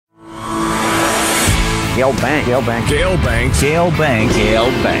Gale Banks. Gale Banks. Gale Banks. Gale Banks.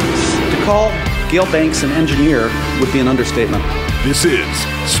 Gale Banks. To call Gale Banks an engineer would be an understatement. This is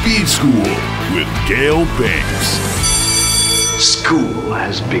Speed School with Gale Banks. School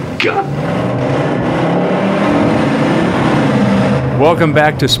has begun. Welcome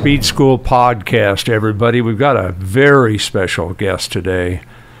back to Speed School Podcast, everybody. We've got a very special guest today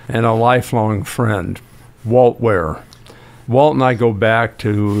and a lifelong friend, Walt Ware. Walt and I go back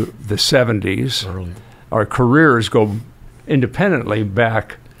to the 70s. Early. Our careers go independently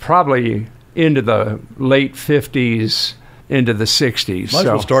back probably into the late 50s, into the 60s. Might as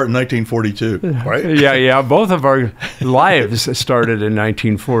well start in 1942, right? Yeah. Both of our lives started in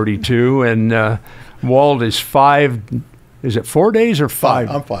 1942, and Walt is 4 days or five?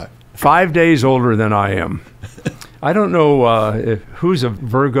 I'm 5. 5 days older than I am. I don't know who's a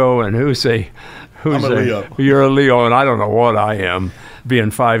Virgo and who's a Leo. You're a Leo, and I don't know what I am,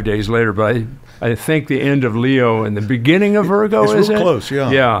 being 5 days later. But I think the end of Leo and the beginning of Virgo it's is real it? Close,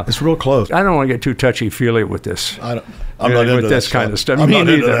 yeah. Yeah, it's real close. I don't want to get too touchy-feely with this. I'm not into this kind of stuff. I'm Me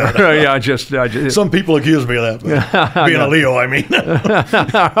not into neither. that. Yeah, just some people accuse me of that. But being a Leo, I mean.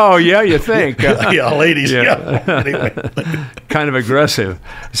 Oh yeah, you think? Yeah, ladies. Yeah. Anyway. Kind of aggressive.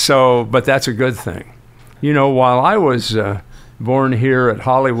 So, but that's a good thing. You know, while I was born here at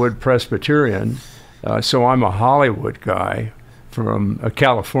Hollywood Presbyterian, so I'm a Hollywood guy from a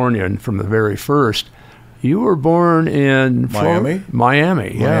Californian from the very first. You were born in Miami.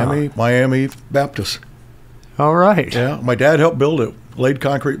 Miami Baptist. All right. Yeah, my dad helped build it, laid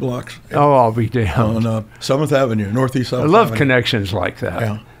concrete blocks. Oh, I'll be damned. On 7th Avenue, Northeast 7th I love Avenue. connections like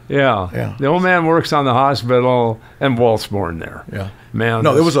that. Yeah. The old man works on the hospital, and Walt's born there. Yeah. Man.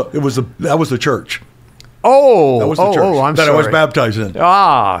 No, that was the church. Oh, that was the church I'm that sorry. I was baptized in.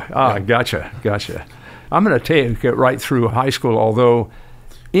 Yeah. Gotcha. I'm going to take it right through high school, although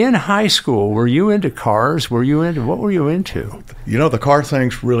in high school, were you into cars? What were you into? You know, the car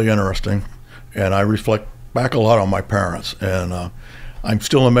thing's really interesting, and I reflect back a lot on my parents, and I'm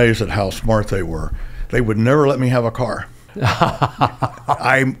still amazed at how smart they were. They would never let me have a car.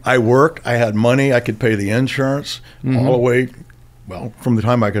 I worked, I had money, I could pay the insurance all the way, well, from the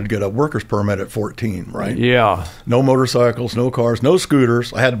time I could get a worker's permit at 14, right? Yeah. No motorcycles, no cars, no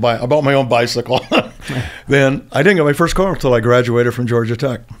scooters. I bought my own bicycle. Then I didn't get my first car until I graduated from Georgia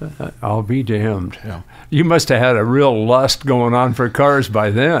Tech. I'll be damned. Yeah. You must have had a real lust going on for cars by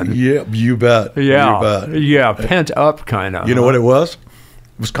then. Yeah, you bet. Yeah. You bet. Yeah, pent up kind of. You know what it was?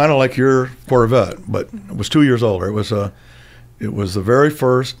 It was kind of like your Corvette, but it was 2 years older. It was the very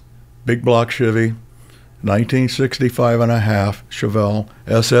first big block Chevy, 1965 and a half Chevelle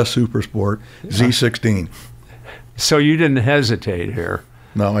SS Supersport Z16. So you didn't hesitate here.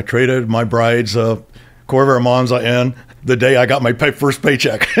 No, I traded my bride's Corvair Monza in the day I got my first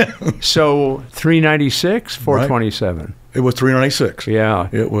paycheck. So 396, 427. Right. It was 396. Yeah.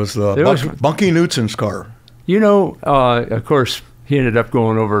 It was Bunky Knutson's car. You know, of course, he ended up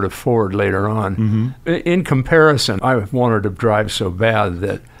going over to Ford later on. Mm-hmm. In comparison, I wanted to drive so bad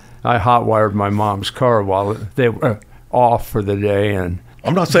that I hot-wired my mom's car while they were off for the day. And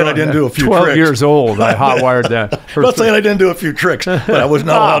I'm not saying I didn't do a few 12 tricks. 12 years old, I hot-wired that. I'm not saying I didn't do a few tricks, but I was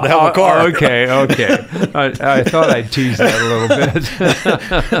not allowed to have a car. Okay. I thought I'd tease that a little bit.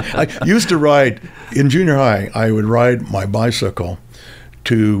 I used to ride, in junior high, I would ride my bicycle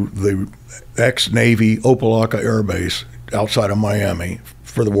to the ex-Navy Opelika Air Base outside of Miami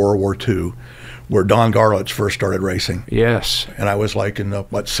for the World War II, where Don Garlitz first started racing. Yes. And I was like in the,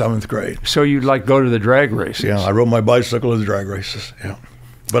 7th grade. So you'd like go to the drag races? Yeah, I rode my bicycle to the drag races, yeah.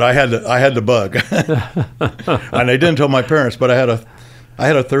 But I had the bug. And I didn't tell my parents, but I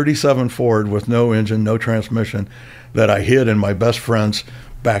had a 37 Ford with no engine, no transmission that I hid in my best friend's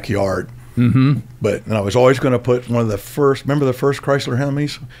backyard. Mm-hmm. And I was always going to put one of the first, remember the first Chrysler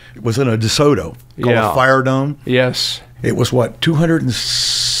Hemis? It was in a DeSoto called a Fire Dome. Yes. It was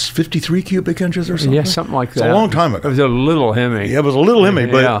 253 cubic inches or something? Yeah, something like that. It's a long time ago. It was a little Hemi. Yeah, it was a little Hemi,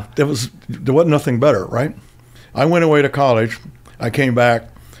 but there wasn't nothing better, right? I went away to college. I came back.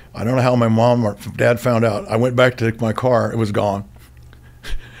 I don't know how my mom or dad found out. I went back to my car. It was gone.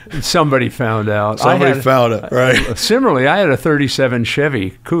 Somebody found out. Somebody found it, right? Similarly, I had a 37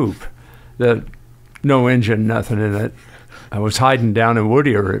 Chevy Coupe that no engine, nothing in it. I was hiding down in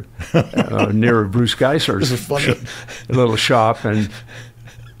Whittier near Bruce Geisler's little shop, and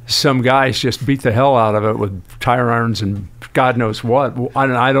some guys just beat the hell out of it with tire irons and God knows what.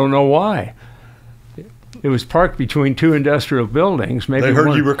 I don't know why. It was parked between two industrial buildings. Maybe they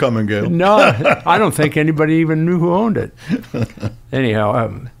heard you were coming, Gale. No, I don't think anybody even knew who owned it.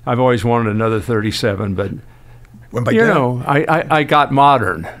 Anyhow, I've always wanted another 37, but When my You dad, know, I got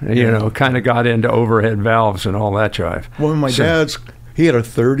modern, you know, kind of got into overhead valves and all that jive. when my dad's, he had a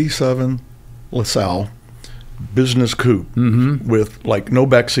 37 LaSalle business coupe with like no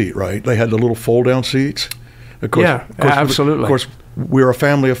back seat, right? They had the little fold down seats. Of course, absolutely. Of course, we were a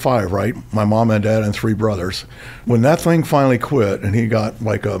family of 5, right? My mom and dad and 3 brothers. When that thing finally quit and he got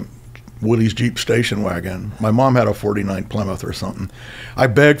like a Willie's Jeep station wagon, my mom had a 49 Plymouth or something. I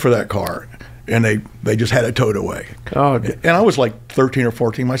begged for that car. And they just had it towed away. Oh, and I was like 13 or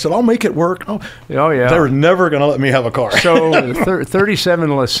 14. I said, I'll make it work. Oh yeah. They were never going to let me have a car. So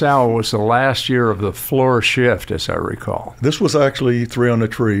 37 LaSalle was the last year of the floor shift, as I recall. This was actually 3 on the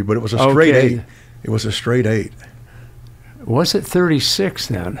tree, but it was a straight 8. It was a straight 8. Was it 36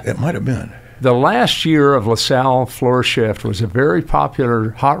 then? It might have been. The last year of LaSalle floor shift was a very popular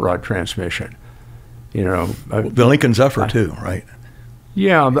hot rod transmission. You know, The Lincoln Zephyr, too, right?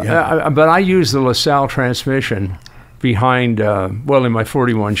 Yeah, but I used the LaSalle transmission behind, in my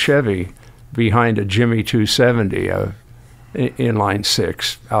 41 Chevy, behind a Jimmy 270, inline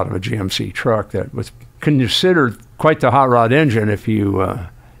 6 out of a GMC truck that was considered quite the hot rod engine if you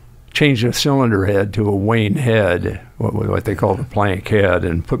changed the cylinder head to a Wayne head, what they call the plank head,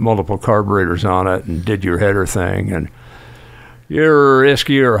 and put multiple carburetors on it and did your header thing. And your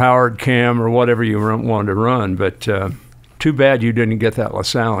Isky or Howard cam or whatever you wanted to run, but... too bad you didn't get that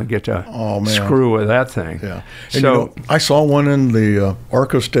LaSalle and get to screw with that thing. Yeah. And I saw one in the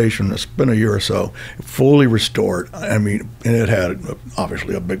Arco station. It's been a year or so, fully restored. I mean, and it had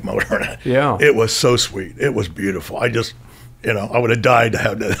obviously a big motor in it. Yeah. It was so sweet. It was beautiful. I just, I would have died to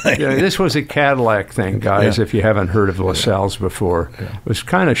have that thing. Yeah, this was a Cadillac thing, guys, if you haven't heard of LaSalle's before. Yeah. It was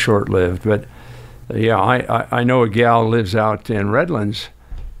kind of short-lived, but I know a gal lives out in Redlands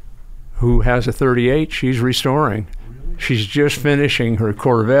who has a 38 she's restoring. She's just finishing her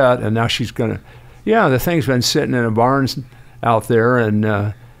Corvette, and now she's going to, the thing's been sitting in a barn out there,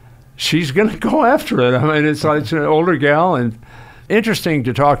 and she's going to go after it. I mean, it's an older gal, and interesting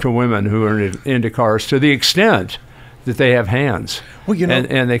to talk to women who are into cars to the extent that they have hands. Well,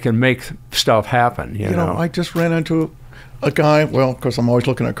 and they can make stuff happen, you know. I just ran into a guy, because I'm always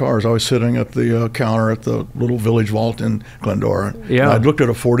looking at cars. I was sitting at the counter at the little Village Vault in Glendora. Yeah. And I looked at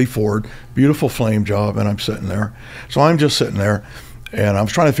a 40 Ford, beautiful flame job, and I'm sitting there. So I'm just sitting there, and I'm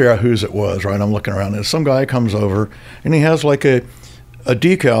trying to figure out whose it was, right? I'm looking around, and some guy comes over, and he has like a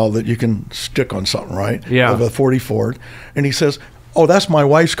decal that you can stick on something, right? Yeah. Of a 40 Ford. And he says, "Oh, that's my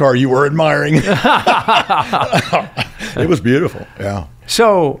wife's car you were admiring." It was beautiful, yeah.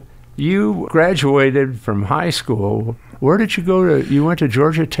 So you graduated from high school. Where did you go to? You went to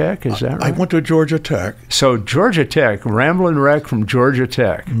Georgia Tech, is that right? I went to Georgia Tech. So Georgia Tech, Ramblin' Wreck from Georgia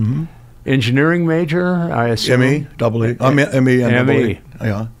Tech. Mm-hmm. Engineering major, I assume? ME, double E. ME and double E.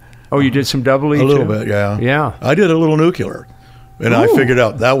 Yeah. Oh, you did some double E A little too? bit, yeah. Yeah. I did a little nuclear, and I figured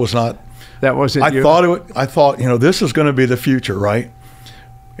out that was not. That wasn't. I thought this is going to be the future, right?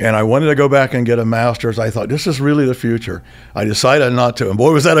 And I wanted to go back and get a master's. I thought, this is really the future. I decided not to, and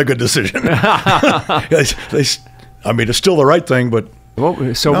boy, was that a good decision. I mean, it's still the right thing, but... What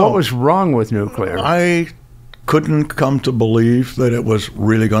was wrong with nuclear? I couldn't come to believe that it was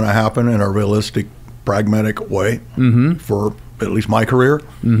really going to happen in a realistic, pragmatic way for at least my career.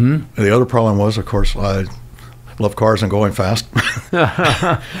 Mm-hmm. And the other problem was, of course, I love cars and going fast.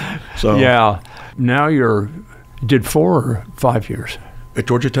 So yeah. Now you did 4 or 5 years? At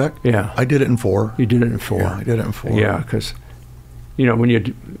Georgia Tech? Yeah. I did it in 4. You did it in 4? Yeah, I did it in 4. Yeah, because, when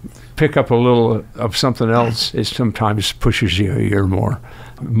you pick up a little of something else, it sometimes pushes you a year more.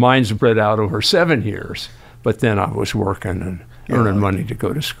 Mine's spread out over 7 years, but then I was working and earning money to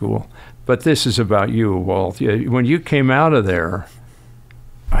go to school. But this is about you, Walt. When you came out of there,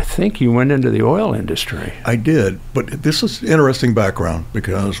 I think you went into the oil industry. I did, but this is interesting background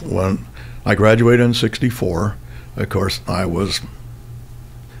because when I graduated in '64, of course, I was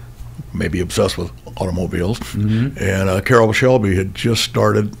maybe obsessed with automobiles, and Carroll Shelby had just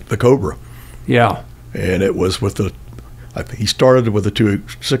started the Cobra. Yeah. And it was with he started with the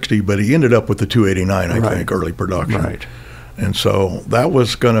 260, but he ended up with the 289, I think, early production. Right. And so that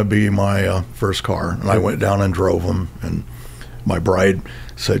was going to be my first car. And I went down and drove them. And my bride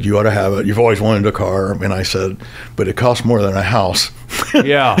said, "You ought to have it. You've always wanted a car." And I said, "But it costs more than a house."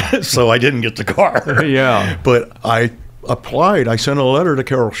 Yeah. So I didn't get the car. Yeah. But I applied. I sent a letter to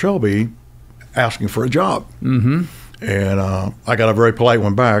Carroll Shelby asking for a job. Mm-hmm. And I got a very polite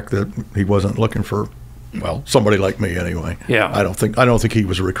one back that he wasn't looking for, somebody like me anyway. Yeah. I don't think he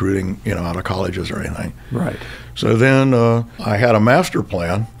was recruiting, out of colleges or anything. Right. So then I had a master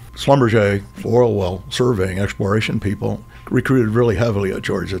plan. Schlumberger, oil well surveying, exploration people, recruited really heavily at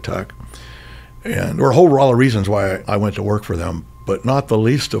Georgia Tech. And there were a whole lot of reasons why I went to work for them, but not the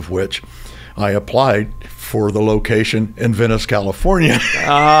least of which I applied for the location in Venice, California.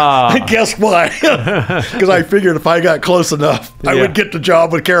 Ah. Guess why? Because I figured if I got close enough, I would get the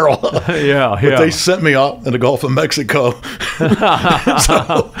job with Carroll. But they sent me out in the Gulf of Mexico.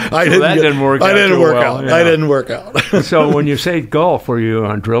 So that didn't work out. I didn't work out. So when you say Gulf, were you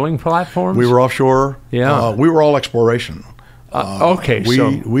on drilling platforms? We were offshore. Yeah. We were all exploration. Okay,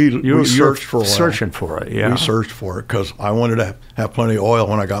 we searched for oil. Searching for it, yeah. We searched for it because I wanted to have plenty of oil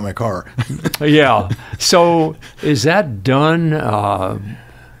when I got my car. Yeah. So is that done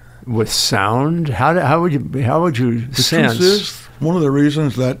with sound? How would you sense? Truth is, one of the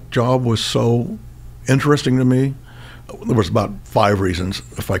reasons that job was so interesting to me, there was about 5 reasons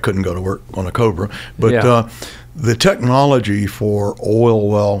if I couldn't go to work on a Cobra, but the technology for oil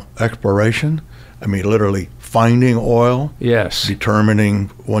well exploration, I mean, literally finding oil,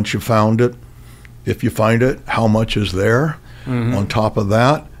 determining once you found it, if you find it, how much is there. On top of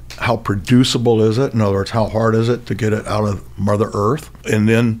that, how producible is it? In other words, how hard is it to get it out of Mother Earth? And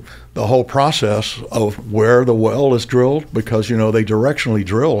then the whole process of where the well is drilled, because, you know, they directionally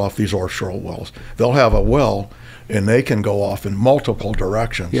drill off these offshore wells. They'll have a well, and they can go off in multiple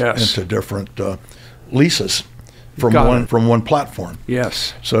directions into different leases from one platform.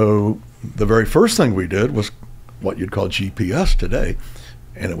 Yes. So the very first thing we did was what you'd call GPS today,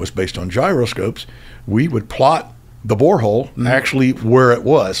 and it was based on gyroscopes. We would plot the borehole actually where it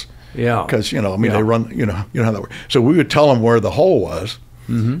was. Yeah. Because, you know, I mean, they run, you know how that works. So we would tell them where the hole was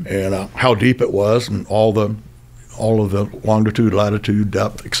and how deep it was and all of the longitude, latitude,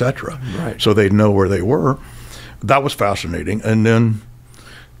 depth, etc. Right. So they'd know where they were. That was fascinating. And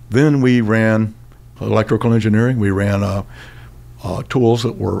then we ran electrical engineering. We ran tools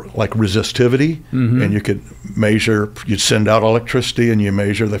that were like resistivity, and you could measure, you'd send out electricity and you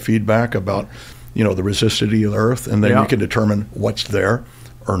measure the feedback about, you know, the resistivity of the earth, and then you can determine what's there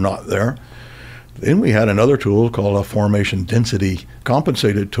or not there. Then we had another tool called a formation density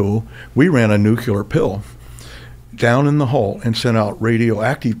compensated tool. We ran a nuclear pill down in the hole and sent out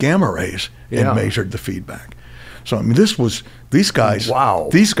radioactive gamma rays and measured the feedback. So, I mean, this was, these guys,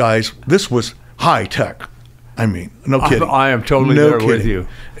 this was high tech. I mean, no kidding. I am totally there with you.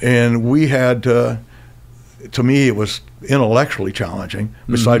 And we had, to me, it was intellectually challenging.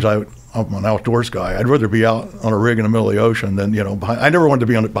 Besides, I'm an outdoors guy. I'd rather be out on a rig in the middle of the ocean than, you know, I never wanted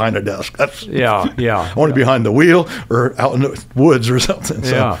to be behind a desk. That's I wanted to be behind the wheel or out in the woods or something.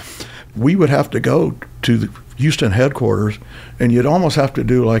 So we would have to go to the Houston headquarters, and you'd almost have to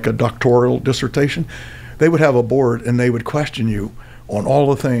do like a doctoral dissertation. They would have a board, and they would question you on all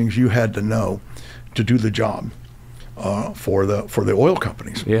the things you had to know to do the job for the oil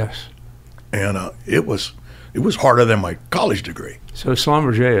companies. Yes. And it was harder than my college degree. So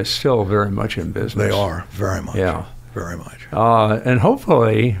Schlumberger is still very much in business. They are, very much. Yeah. Very much. And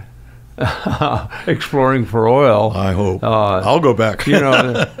hopefully exploring for oil. I hope. I'll go back. You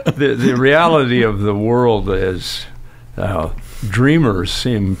know, the reality of the world is dreamers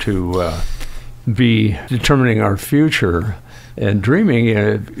seem to be determining our future. And dreaming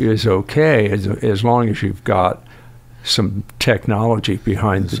is okay as long as you've got some technology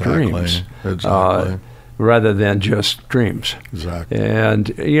behind the dreams, rather than just dreams. Exactly.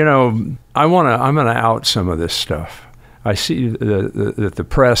 And you know, I'm going to out some of this stuff. I see that the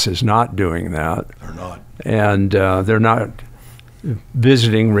press is not doing that. They're not, and they're not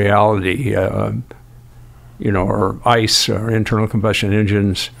visiting reality. You know, or ICE, or internal combustion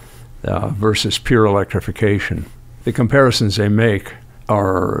engines, versus pure electrification. The comparisons they make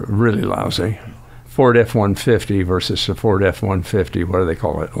are really lousy. Ford F-150 versus the Ford F-150, what do they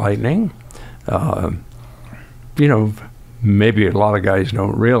call it, Lightning? You know, maybe a lot of guys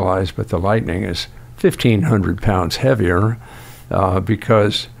don't realize, but the Lightning is 1,500 pounds heavier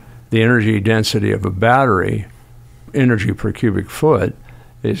because the energy density of a battery, energy per cubic foot,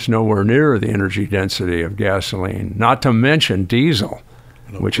 is nowhere near the energy density of gasoline, not to mention diesel.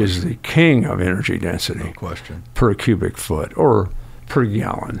 Which is the king of energy density per cubic foot or per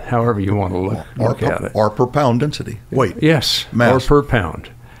gallon, however you want to look at it. Or per pound density. Weight. Yes, mass. or per pound.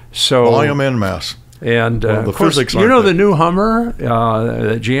 So volume and mass. And of course, you know the new Hummer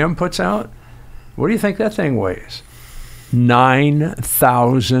that GM puts out? What do you think that thing weighs?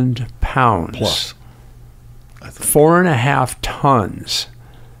 9,000 pounds. Plus. 4.5 tons.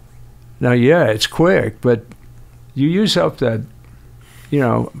 Now, yeah, it's quick, but you use up that, you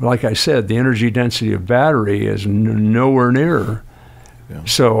know, like I said, the energy density of battery is nowhere near. Yeah.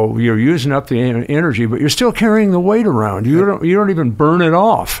 So you're using up the energy, but you're still carrying the weight around. You don't even burn it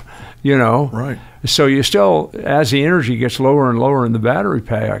off, you know. Right. So you still, as the energy gets lower and lower in the battery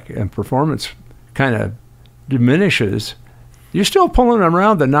pack and performance kind of diminishes, you're still pulling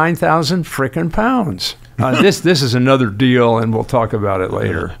around the 9,000 frickin' pounds. This is another deal, and we'll talk about it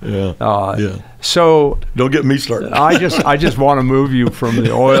later. Yeah. So Don't get me started. I just want to move you from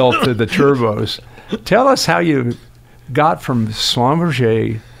the oil to the turbos. Tell us how you got from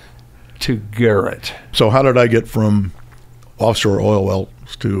Schlumberger to Garrett. So how did I get from offshore oil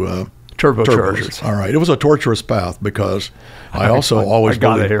wells to Turbochargers. turbos? All right. It was a torturous path because I also always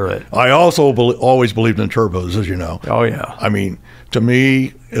gotta hear it. I also always believed in turbos, as you know. Oh, yeah. I mean, to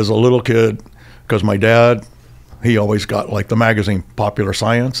me, as a little kid, because my dad, he always got like the magazine Popular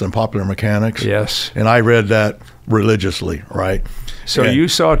Science and Popular Mechanics. Yes. And I read that religiously, right? So And you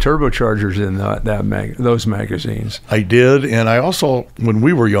saw turbochargers in those magazines. I did. And I also, when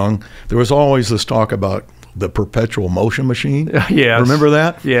we were young, there was always this talk about the perpetual motion machine. Yes. Remember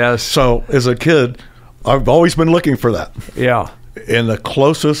that? Yes. So as a kid, I've always been looking for that. Yeah. And the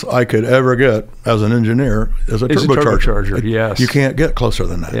closest I could ever get as an engineer is a turbocharger. Yes. You can't get closer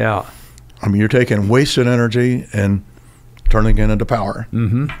than that. Yeah. I mean, you're taking wasted energy and turning it into power.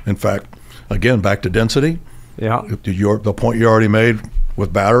 Mm-hmm. In fact, again, back to density. Yeah. The point you already made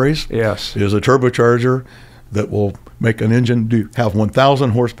with batteries. Yes. Is a turbocharger that will make an engine have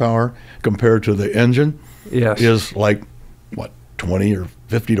 1,000 horsepower compared to the engine. Yes. Is like, what, 20 or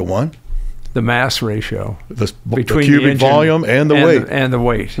 50 to 1? The mass ratio The between cubic the engine volume and the weight. And the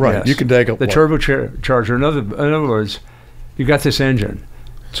weight. Right. Yes. You can take the turbocharger. In other words, you got this engine.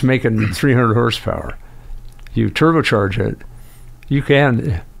 It's making 300 horsepower. You turbocharge it, you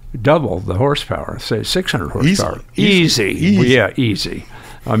can double the horsepower, say 600 horsepower. Easy. Yeah, easy.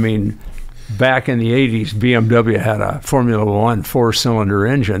 I mean, back in the 80s, BMW had a Formula One 4-cylinder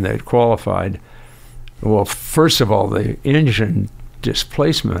engine that qualified. Well, first of all, the engine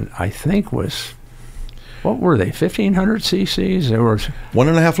displacement, I think, was, what were they, 1,500 cc's? There was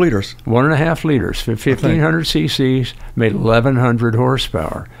 1.5 liters. 1.5 liters, 1,500 cc's, made 1,100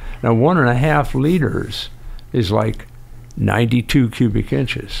 horsepower. Now, 1.5 liters is like 92 cubic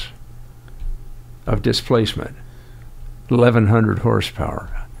inches of displacement, 1,100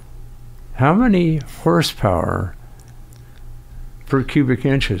 horsepower. How many horsepower per cubic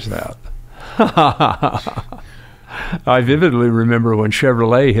inch is that? I vividly remember when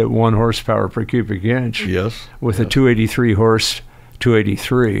Chevrolet hit 1 horsepower per cubic inch. Yes. With a 283 horse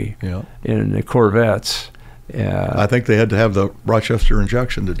 283 in the Corvettes. I think they had to have the Rochester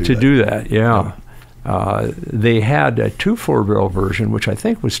injection to do that. Yeah. They had a 2.4-barrel version, which I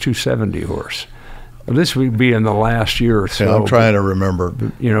think was 270 horse. This would be in the last year or so. Yeah, I'm trying to remember.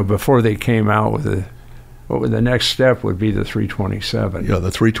 You know, before they came out with the next step would be the 327. Yeah, the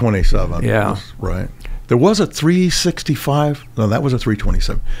 327. Yeah. Right. There was a 365. No, that was a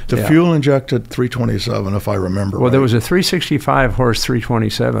 327. The fuel-injected 327, if I remember right. Well, there was a 365 horse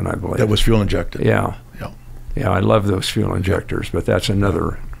 327, I believe. That was fuel-injected. Yeah. Yeah, I love those fuel injectors, but that's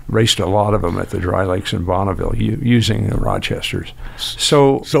another. Raced a lot of them at the Dry Lakes in Bonneville using the Rochesters.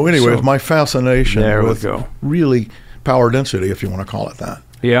 So anyways, my fascination with go. Really power density, if you want to call it that.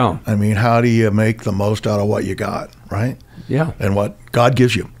 Yeah. I mean, how do you make the most out of what you got, right? Yeah. And what God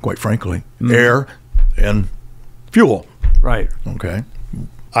gives you, quite frankly, air and fuel. Right. Okay.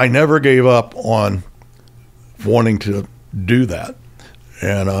 I never gave up on wanting to do that.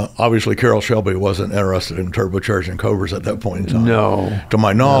 And obviously, Carroll Shelby wasn't interested in turbocharging Cobras at that point in time. No. To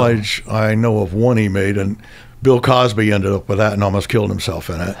my knowledge, I know of one he made, and Bill Cosby ended up with that and almost killed himself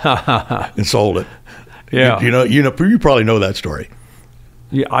in it and sold it. Yeah. You probably know that story.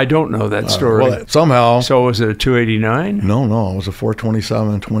 Yeah, I don't know that story. Well, somehow. So was it a 289? No, it was a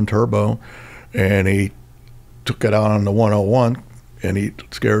 427 twin turbo, and he took it out on the 101, and he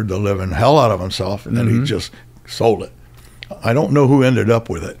scared the living hell out of himself, and then he just sold it. I don't know who ended up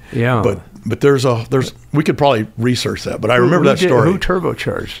with it. Yeah. But there's we could probably research that. But I remember that story. Who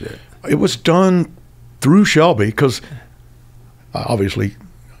turbocharged it? It was done through Shelby because obviously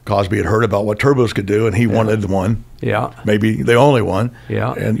Cosby had heard about what turbos could do, and he wanted one. Yeah. Maybe the only one.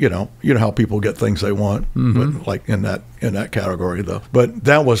 Yeah. And you know how people get things they want, but like in that category though. But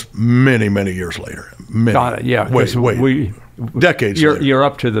that was many years later. Got it. Yeah. Wait. Decades later. You're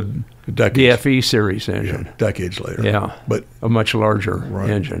up to the DFE series engine. Yeah, decades later. Yeah. But a much larger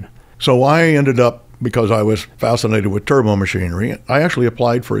engine. So I ended up, because I was fascinated with turbo machinery, I actually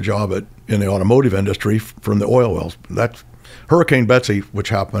applied for a job in the automotive industry from the oil wells. That's Hurricane Betsy, which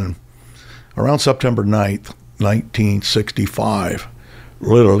happened around September 9th, 1965,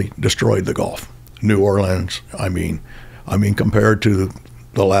 literally destroyed the Gulf. New Orleans, I mean, compared to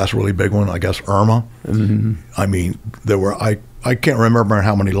the last really big one, I guess Irma. Mm-hmm. I mean, I can't remember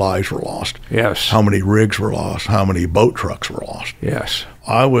how many lives were lost. Yes. How many rigs were lost, how many boat trucks were lost. Yes.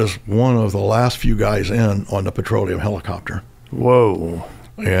 I was one of the last few guys in on the petroleum helicopter. Whoa.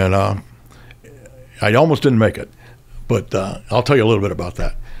 And I almost didn't make it, but I'll tell you a little bit about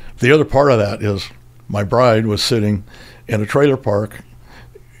that. The other part of that is my bride was sitting in a trailer park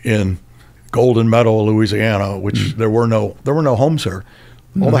in Golden Meadow, Louisiana, which there were no homes there.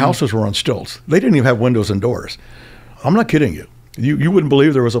 All the houses were on stilts. They didn't even have windows and doors. I'm not kidding you. You wouldn't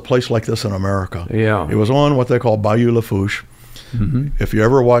believe there was a place like this in America. Yeah. It was on what they call Bayou Lafourche. If you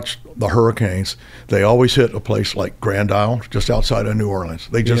ever watched the hurricanes, they always hit a place like Grand Isle, just outside of New Orleans.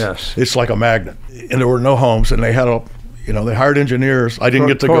 They just, it's like a magnet. And there were no homes, and they had they hired engineers. I didn't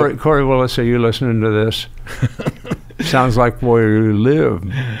get to go. Corey Willis, are you listening to this? Sounds like where you live.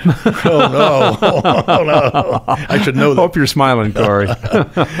 Oh, no. Oh, no. I should know that. Hope you're smiling, Corey.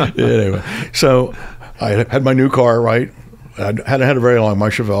 Anyway, so I had my new car, right? I hadn't had it very long, my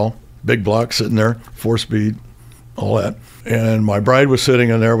Chevelle, big block sitting there, 4-speed, all that. And my bride was sitting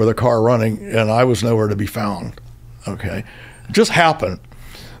in there with a car running, and I was nowhere to be found. Okay. It just happened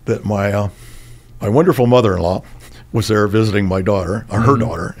that my wonderful mother-in-law was there visiting my daughter, or her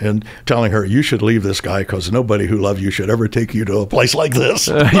daughter, and telling her, you should leave this guy because nobody who loves you should ever take you to a place like this.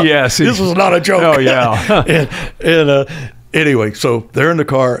 Yes. This is not a joke. Oh, yeah. and anyway, so they're in the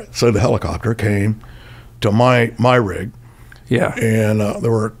car. So the helicopter came to my rig. Yeah. And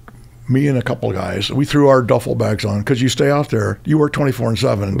there were me and a couple of guys. We threw our duffel bags on because you stay out there. You work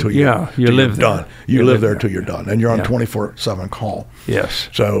 24/7 until you're done. You live there until you're done, and you're on 24/7 call. Yes.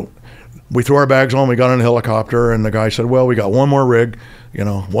 So we threw our bags on. We got in the helicopter, and the guy said, "Well, we got one more rig,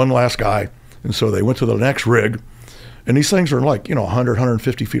 one last guy." And so they went to the next rig, and these things are like 100,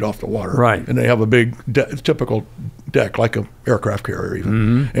 150 feet off the water, right? And they have a big typical deck, like an aircraft carrier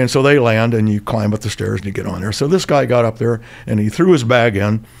even. And so they land, and you climb up the stairs and you get on there. So this guy got up there, and he threw his bag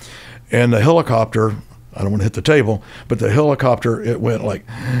in. And the helicopter, I don't want to hit the table, but the helicopter, it went like,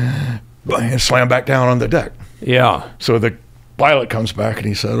 and slammed back down on the deck. Yeah. So the pilot comes back and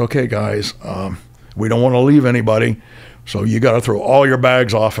he said, okay, guys, we don't want to leave anybody, so you got to throw all your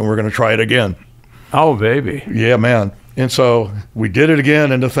bags off and we're going to try it again. Oh, baby. Yeah, man. And so we did it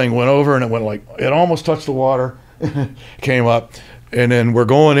again, and the thing went over, and it went like, it almost touched the water, came up, and then we're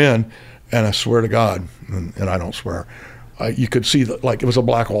going in, and I swear to God, and I don't swear, you could see like it was a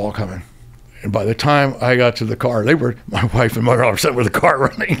black wall coming. And by the time I got to the car, my wife and mother-in-law were sitting with the car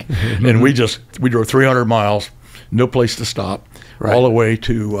running. And we drove 300 miles, no place to stop, all the way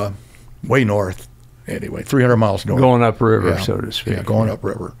to way north. Anyway, 300 miles north. Going upriver, so to speak. Yeah, going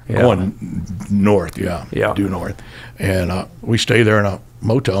upriver. Yeah. Going north, due north. And we stayed there in a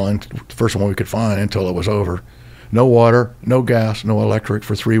motel, and the first one we could find until it was over. No water, no gas, no electric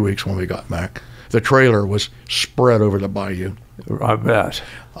for 3 weeks when we got back. The trailer was spread over the bayou. I bet.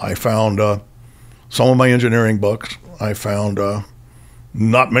 I found some of my engineering books. I found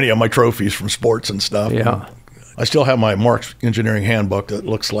not many of my trophies from sports and stuff. Yeah. I still have my Mark's engineering handbook that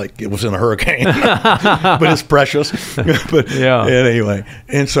looks like it was in a hurricane, but it's precious. But anyway,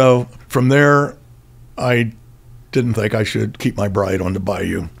 and so from there, I didn't think I should keep my bride on the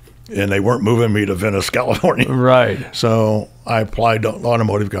bayou, and they weren't moving me to Venice, California. Right. So I applied to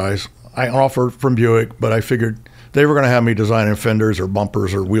automotive guys. I offered from Buick, but I figured they were going to have me designing fenders or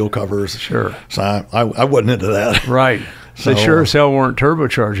bumpers or wheel covers. Sure. So I wasn't into that. Right. So, they sure as hell weren't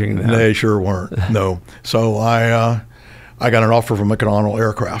turbocharging that. They sure weren't. No. So I got an offer from McDonnell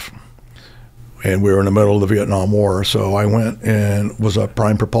Aircraft, and we were in the middle of the Vietnam War. So I went and was a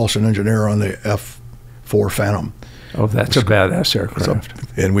prime propulsion engineer on the F-4 Phantom. Oh, that's a badass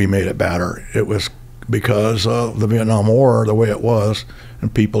aircraft. And we made it better. It was because of the Vietnam War, the way it was,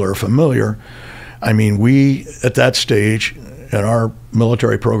 and people are familiar. I mean, we, at that stage in our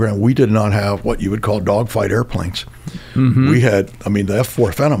military program, we did not have what you would call dogfight airplanes. We had, the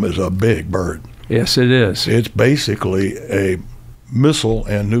F-4 Phantom is a big bird. Yes, it is. It's basically a missile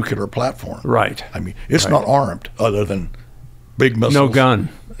and nuclear platform. Right. It's not armed other than big missiles. No gun.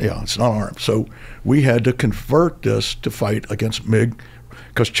 Yeah, it's not armed. So we had to convert this to fight against MiG,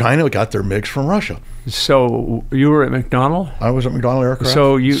 because China got their MiGs from Russia. So you were at McDonnell? I was at McDonnell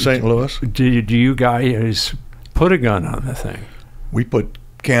Aircraft, St. Louis. Do you guys put a gun on the thing? We put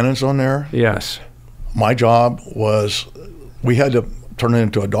cannons on there. Yes. My job was, we had to turn it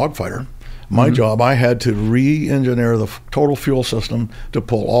into a dogfighter. My job, I had to re-engineer the total fuel system to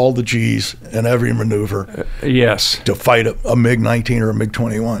pull all the Gs in every maneuver. Yes. To fight a MiG-19 or a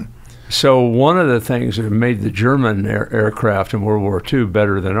MiG-21. So one of the things that made the German aircraft in World War II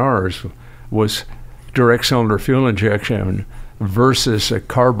better than ours was direct cylinder fuel injection versus a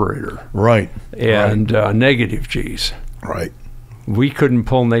carburetor. Right. And negative Gs. Right. we couldn't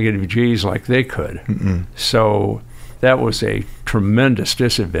pull negative Gs like they could. So that was a tremendous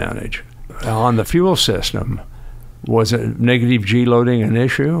disadvantage. On the fuel system, was it negative G loading an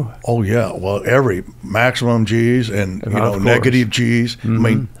issue? Oh yeah, well every maximum Gs and negative Gs. I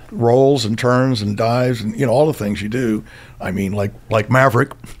mean rolls and turns and dives and all the things you do. I mean like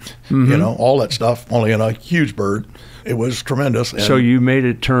Maverick, all that stuff. Only in a huge bird. It was tremendous. And so you made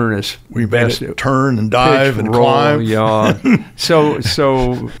it turn as we made it turn and dive and roll, climb. Yeah.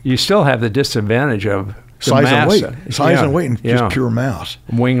 so you still have the disadvantage of size mass, and weight, and weight, and just pure mass.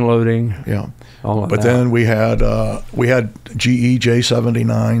 Wing loading. Yeah. All of but that. then we had GE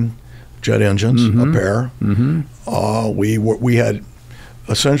J79 jet engines, a pair. We had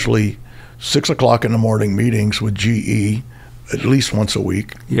essentially 6 o'clock in the morning meetings with GE at least once a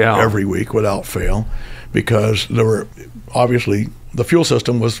week, every week without fail, because there were obviously the fuel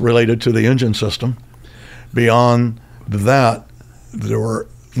system was related to the engine system. Beyond that, there were,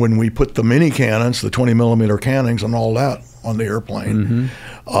 when we put the mini cannons, the 20 millimeter cannons and all that on the airplane,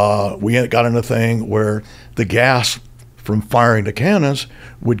 we had got in a thing where the gas from firing the cannons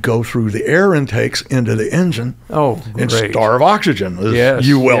would go through the air intakes into the engine and starve oxygen, as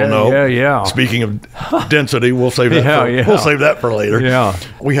you well know. Speaking of density, we'll save that we'll save that for later.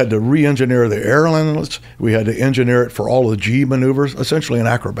 We had to re-engineer the air inlets. We had to engineer it for all the G maneuvers, essentially an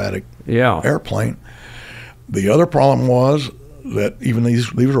acrobatic airplane. The other problem was that even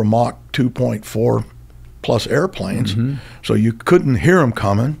these were Mach 2.4 plus airplanes, so you couldn't hear them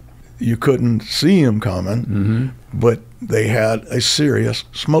coming, you couldn't see them coming, but they had a serious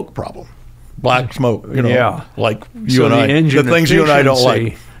smoke problem, black smoke, like you and I, the things you and I don't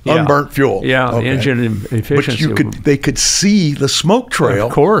like, unburnt fuel. The engine efficiency. But they could see the smoke trail,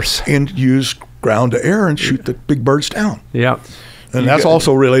 of course, and use ground to air and shoot the big birds down. And that's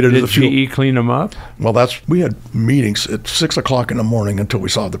also related to the fuel. Did GE clean them up? Well, we had meetings at 6 o'clock in the morning until we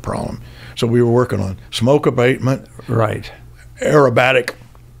solved the problem. So we were working on smoke abatement, aerobatic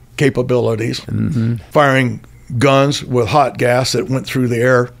capabilities, firing guns with hot gas that went through the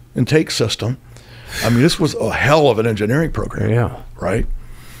air intake system. I mean, this was a hell of an engineering program, right?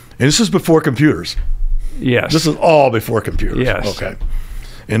 And this is before computers. Yes. This is all before computers. Yes. Okay.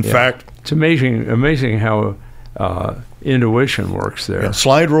 In fact, it's amazing how intuition works there.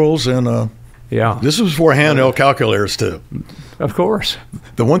 Slide rules and this was before handheld calculators too. Of course.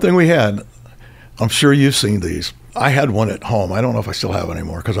 The one thing we had, I'm sure you've seen these. I had one at home. I don't know if I still have it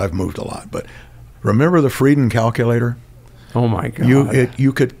anymore because I've moved a lot. But remember the Frieden calculator? Oh my God!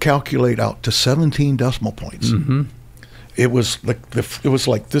 You could calculate out to 17 decimal points. It was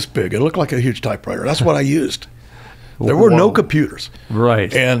like this big. It looked like a huge typewriter. That's what I used. There were no computers.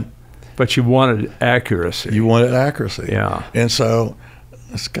 Right. But you wanted accuracy. You wanted accuracy. Yeah. And so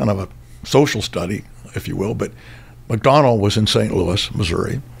it's kind of a social study, if you will. But McDonnell was in St. Louis,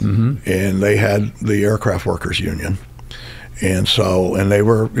 Missouri, and they had the Aircraft Workers Union. And they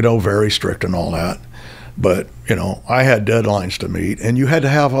were, very strict and all that. But, I had deadlines to meet, and you had to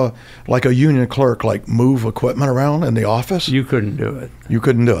have a union clerk, move equipment around in the office. You couldn't do it. You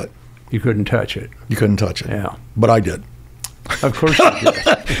couldn't do it. You couldn't touch it. You couldn't touch it. Yeah. But I did. Of course you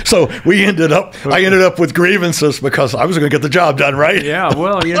did. So I ended up with grievances because I was going to get the job done, right? Yeah,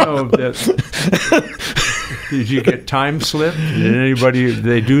 well, did you get time slip? Did anybody,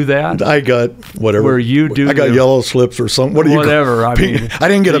 they do that? I got whatever. Where you do I got yellow slips or something. Whatever. I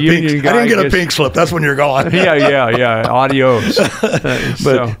didn't get a pink. I didn't get a pink slip. That's when you're gone. Yeah. Adios.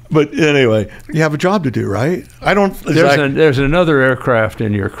 But anyway, you have a job to do, right? I don't. There's another aircraft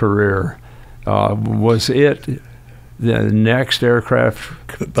in your career. Was it the next aircraft?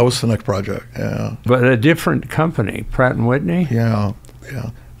 That was the next project. Yeah. But a different company, Pratt & Whitney. Yeah.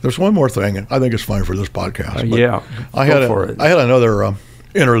 There's one more thing. I think it's fine for this podcast. I had another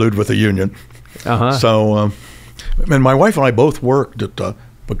interlude with the union. So, and my wife and I both worked at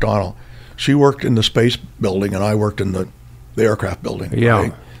McDonnell. She worked in the space building, and I worked in the aircraft building. Yeah.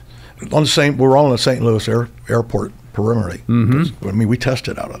 Right? We're all in the St. Louis airport perimeter. I mean, we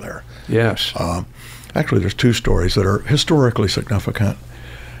tested out of there. Yes. Actually, there's two stories that are historically significant.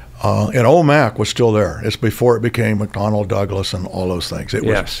 And OMAC was still there. It's before it became McDonnell Douglas and all those things. It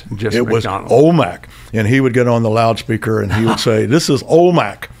was OMAC. And he would get on the loudspeaker and he would say, "This is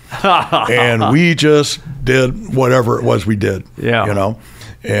OMAC." And we just did whatever it was we did. And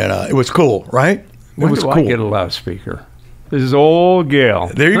it was cool, right? It was cool. I get a loudspeaker? This is old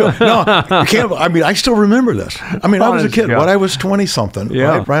Gale. There you go. No, you can't. I mean, I still remember this. I mean, I was a kid. When I was 20-something,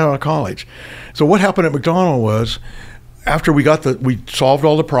 right out of college. So what happened at McDonnell was, after we solved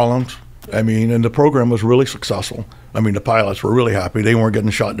all the problems, and the program was really successful. I mean, the pilots were really happy. They weren't getting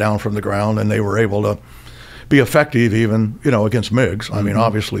shot down from the ground, and they were able to be effective even, against MiGs. I mean,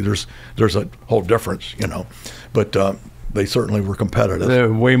 obviously there's a whole difference, but they certainly were competitive.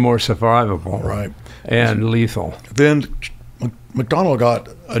 They're way more survivable. Right. And lethal. Then McDonnell got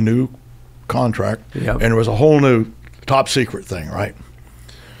a new contract, Yep. and it was a whole new top secret thing, right?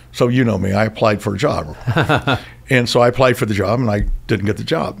 So you know me, I applied for a job. And so I applied for the job, and I didn't get the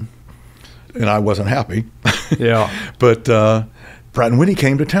job. And I wasn't happy. Yeah. But Pratt & Whitney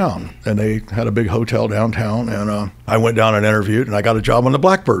came to town, and they had a big hotel downtown, and I went down and interviewed, and I got a job on the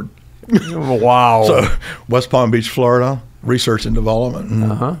Blackbird. Wow. So West Palm Beach, Florida, research and development,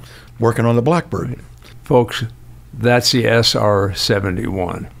 and working on the Blackbird. Folks, that's the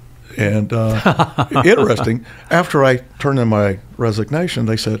SR-71. And interesting, after I turned in my resignation,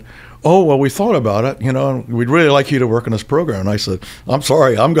 they said, "Oh, well, we thought about it, and we'd really like you to work on this program." And I said, "I'm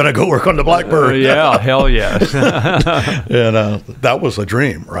sorry, I'm going to go work on the Blackbird." Yeah, hell yes. And that was a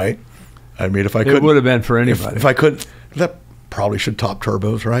dream, right? I mean, if I could, it would have been for anybody. If I could, that probably should top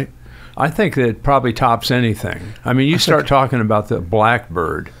turbos, right? I think that it probably tops anything. I mean, you start talking about the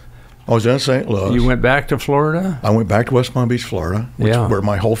Blackbird. I was in St. Louis. You went back to Florida? I went back to West Palm Beach, Florida, where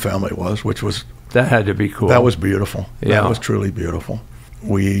my whole family was, which was... That had to be cool. That was beautiful. Yeah. That was truly beautiful.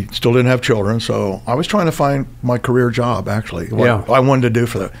 We still didn't have children, so I was trying to find my career job, actually, what I wanted to do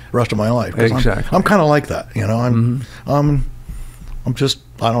for the rest of my life. Exactly. I'm kind of like that, I'm just,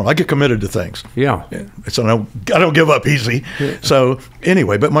 I don't know, I get committed to things. Yeah. So I don't give up easy. Yeah. So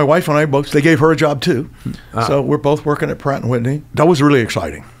anyway, but my wife and I both, they gave her a job too. So we're both working at Pratt & Whitney. That was really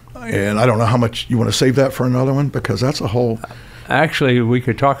exciting. And I don't know how much you want to save that for another one, because that's a whole... Actually, we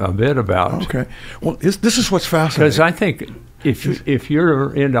could talk a bit about... Okay. Well, this is what's fascinating. Because I think if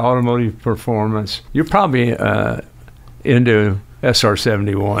you're into automotive performance, you're probably into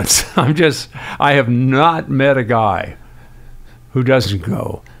SR-71s. I have not met a guy who doesn't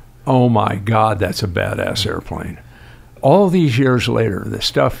go, "Oh my God, that's a badass airplane." All these years later, the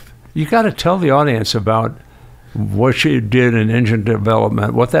stuff, you got to tell the audience about what you did in engine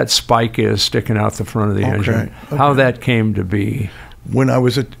development, what that spike is sticking out the front of the engine, how that came to be. When I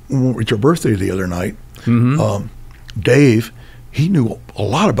was at your birthday the other night, Dave, he knew a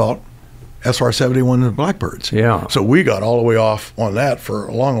lot about SR-71 and Blackbirds. Yeah. So we got all the way off on that for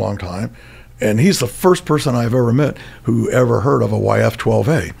a long, long time. And he's the first person I've ever met who ever heard of a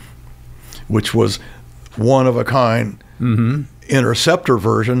YF-12A, which was one of a kind interceptor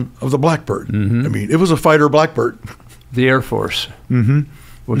version of the Blackbird. I mean, it was a fighter Blackbird. The Air Force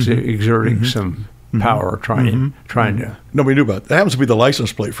was exerting some power trying to... Nobody knew about it. That happens to be the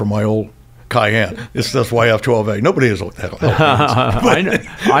license plate for my old Cayenne. It's this YF-12A. Nobody knows what the hell it is.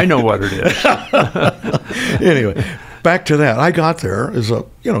 I know what it is. Anyway, back to that. I got there as a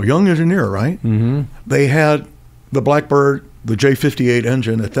young engineer, right? They had the Blackbird, the J58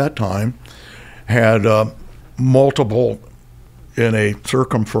 engine at that time, had multiple, in a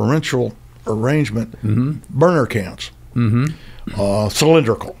circumferential arrangement, burner cans,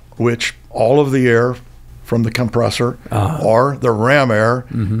 cylindrical, which all of the air from the compressor or the ram air,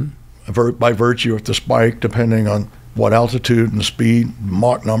 by virtue of the spike, depending on what altitude and speed,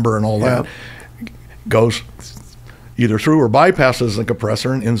 Mach number and all that, goes either through or bypasses the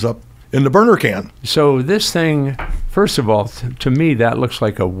compressor and ends up in the burner can. So this thing, first of all, to me, that looks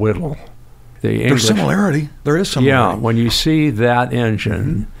like a Whittle. There's similarity. There is similarity. Yeah, when you see that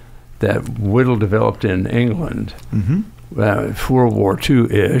engine that Whittle developed in England, World War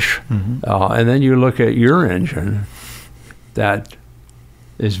II-ish, and then you look at your engine that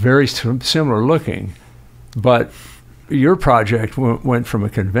is very similar looking, but your project went from a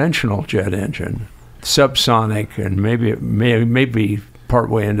conventional jet engine, subsonic, and maybe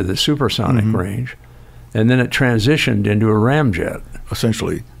partway into the supersonic range, and then it transitioned into a ramjet.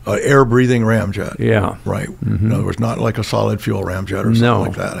 Essentially, an air-breathing ramjet. Yeah. Right. In other words, not like a solid fuel ramjet or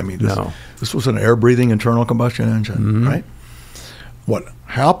something like that. I mean, this was an air-breathing internal combustion engine, right? What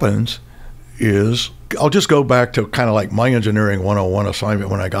happens is, I'll just go back to kind of like my engineering 101 assignment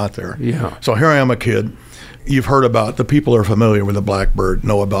when I got there. Yeah. So here I am, a kid. You've heard about, the people who are familiar with the Blackbird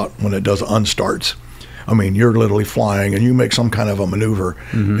know about when it does unstarts. I mean, you're literally flying and you make some kind of a maneuver.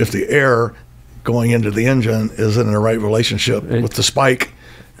 If the air going into the engine is in the right relationship with the spike,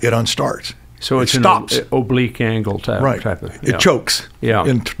 it unstarts. So it stops. An oblique angle type of... It chokes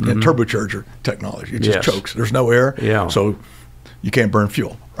in turbocharger technology. It just chokes. There's no air, so you can't burn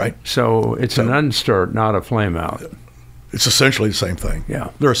fuel, right? So it's an unstart, not a flame out. It's essentially the same thing. Yeah.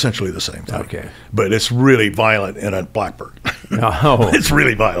 They're essentially the same thing. Okay. But it's really violent in a Blackbird. Oh. It's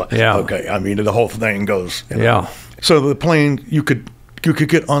really violent. Yeah. Okay. I mean, the whole thing goes. Yeah. So the plane, you could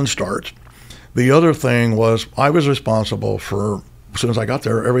get unstarts. The other thing was, I was responsible for, as soon as I got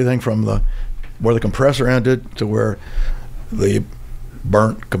there, everything from the where the compressor ended to where the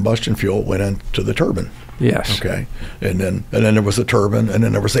burnt combustion fuel went into the turbine. Yes. Okay. And then there was the turbine, and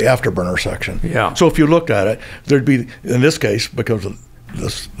then there was the afterburner section. Yeah. So if you looked at it, there'd be, in this case, because of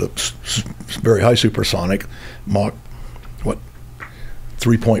the very high supersonic, Mach,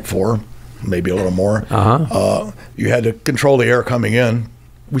 3.4, maybe a little more. You had to control the air coming in.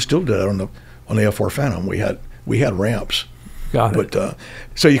 We still did it on the F4 Phantom. We had ramps. Got it. But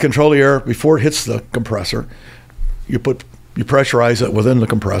so you control the air before it hits the compressor. You pressurize it within the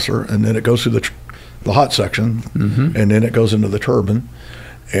compressor, and then it goes through the hot section, and then it goes into the turbine.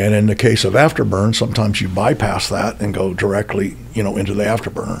 And in the case of afterburn, sometimes you bypass that and go directly, into the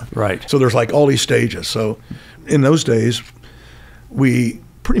afterburner. Right. So there's like all these stages. So in those days, we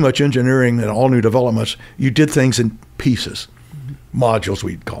pretty much engineering and all new developments, you did things in pieces, modules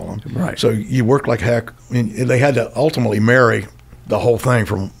we'd call them. Right. So you worked like heck. And they had to ultimately marry the whole thing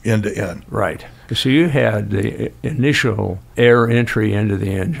from end to end. Right. So you had the initial air entry into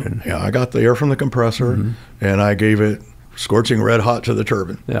the engine. Yeah, I got the air from the compressor, and I gave it scorching red hot to the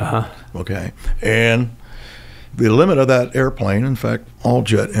turbine. Okay. And the limit of that airplane, in fact, all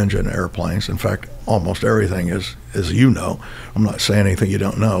jet engine airplanes, in fact, almost everything is, as you know, I'm not saying anything you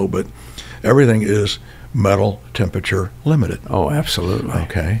don't know, but everything is metal temperature limited. Oh, absolutely.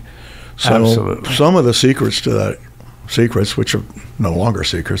 Okay. So Absolutely. some of the secrets to that, which are no longer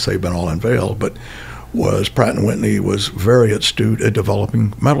secrets, they've been all unveiled, but was Pratt & Whitney was very astute at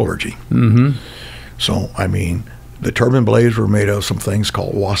developing metallurgy. So, I mean, the turbine blades were made of some things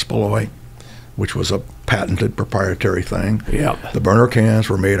called wasp alloy, which was a patented proprietary thing. Yeah. The burner cans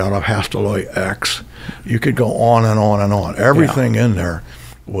were made out of Hastelloy X. You could go on and on and on. Everything in there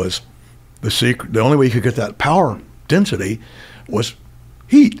was the secret. The only way you could get that power density was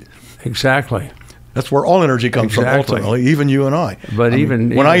heat. Exactly. That's where all energy comes from, ultimately, even you and I. But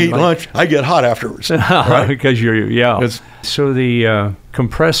when I eat lunch, I get hot afterwards. Right? Because so the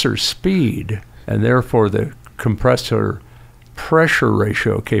compressor speed and therefore the compressor pressure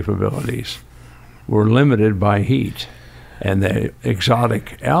ratio capabilities were limited by heat. And the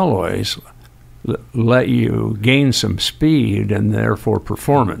exotic alloys let you gain some speed and therefore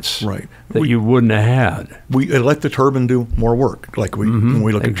performance that you wouldn't have had. We let the turbine do more work, like when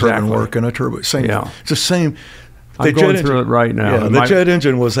we look at turbine work in a turbo. Same. It's the same. I'm going through it right now. Yeah, the jet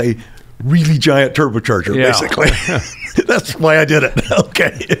engine was a really giant turbocharger, basically. That's why I did it.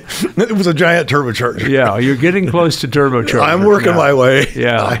 Okay. It was a giant turbocharger. Yeah, you're getting close to turbocharger. I'm working my way.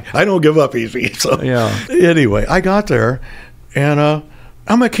 Yeah. I don't give up easy. So anyway, I got there, and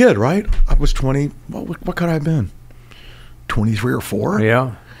I'm a kid, right? I was 20. What could I have been? 23 or 4?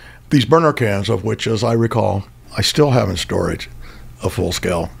 Yeah. These burner cans, of which, as I recall, I still have in storage a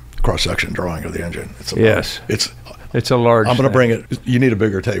full-scale cross-section drawing of the engine. It's a large. I'm going to bring it. You need a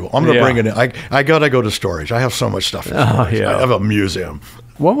bigger table. I'm going to bring it in. I got to go to storage. I have so much stuff in storage. I have a museum.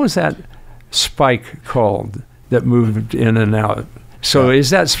 What was that spike called that moved in and out? So is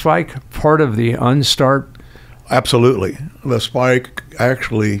that spike part of the unstart? Absolutely. The spike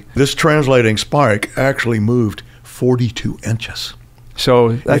actually, this translating spike actually moved 42 inches.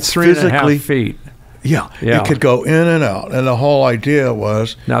 So that's 3.5 feet. Yeah, it could go in and out. And the whole idea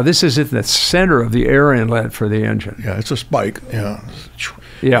was... Now, this is at the center of the air inlet for the engine. Yeah, it's a spike. Yeah.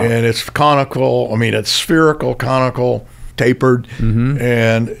 And it's conical. I mean, it's spherical, conical, tapered.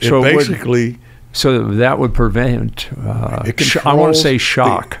 And it basically... So that would prevent, I want to say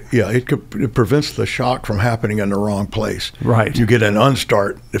shock. It prevents the shock from happening in the wrong place. Right. You get an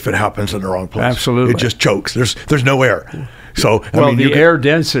unstart if it happens in the wrong place. Absolutely. It just chokes. There's no air. So the air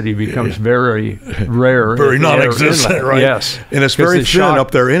density becomes very rare. Very non-existent, right? Yes. And it's very thin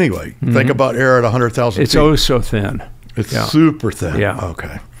up there anyway. Think about air at 100,000 feet. It's oh so thin. It's super thin. Yeah.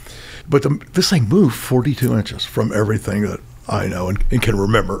 Okay. But this thing moved 42 inches from everything that I know and can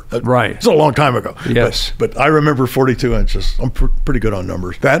remember. Right. It's a long time ago. Yes. But I remember 42 inches. I'm pretty good on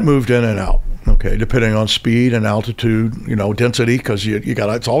numbers. That moved in and out, depending on speed and altitude, density, because you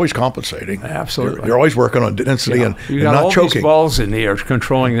got it's always compensating. Absolutely. You're always working on density and you got not all choking. These balls in the air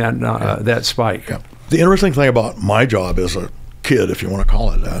controlling that spike. Yeah. The interesting thing about my job as a kid, if you want to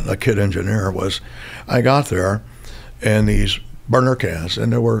call it that, a kid engineer, was I got there and these burner cans,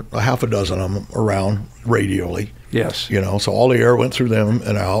 and there were a half a dozen of them around radially. Yes. So all the air went through them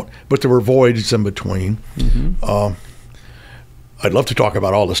and out, but there were voids in between. I'd love to talk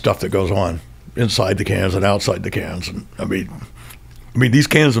about all the stuff that goes on inside the cans and outside the cans. And I mean, these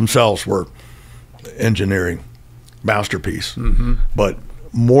cans themselves were engineering masterpiece, but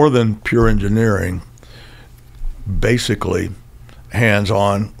more than pure engineering, basically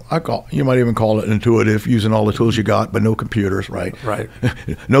hands-on. You might even call it intuitive, using all the tools you got, but no computers, right? Right.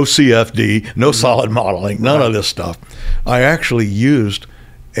 No CFD, no solid modeling, none of this stuff. I actually used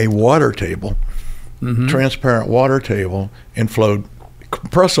a water table, transparent water table, and flowed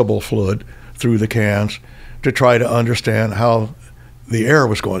compressible fluid through the cans to try to understand how the air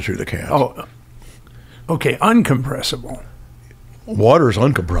was going through the cans. Oh, okay, uncompressible. Water is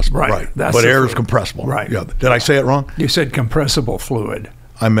uncompressible, right? But air is compressible, right? Yeah. Did I say it wrong? You said compressible fluid.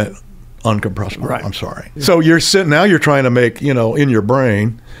 I meant uncompressible. Right. I'm sorry. So you're trying to make, in your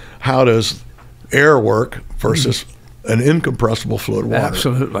brain, how does air work versus an incompressible fluid water?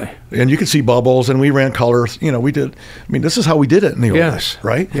 Absolutely. And you can see bubbles, and we ran colors. This is how we did it in the old days,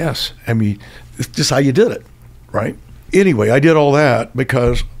 right? Yes. It's just how you did it, right? Anyway, I did all that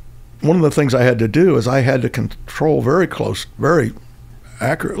because one of the things I had to do is I had to control very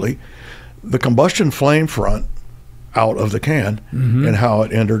accurately, the combustion flame front out of the can and how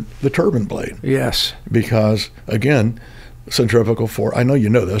it entered the turbine blade. Yes. Because, again, centrifugal force, I know you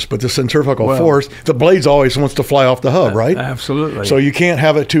know this, but the centrifugal force, the blades always wants to fly off the hub, right? Absolutely. So you can't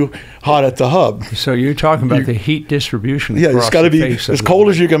have it too hot at the hub. So you're talking about the heat distribution. Yeah, it's got to be as cold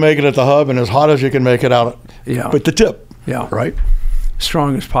as you can make it at the hub and as hot as you can make it out with the tip. Yeah. Right?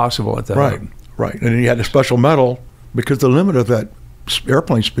 Strong as possible at the hub. Right. And then you had a special metal because the limit of that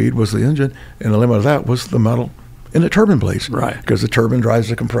airplane speed was the engine, and the limit of that was the metal in the turbine blades. Right. Because the turbine drives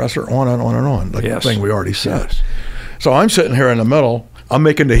the compressor on and on and on, the thing we already said. Yes. So I'm sitting here in the middle. I'm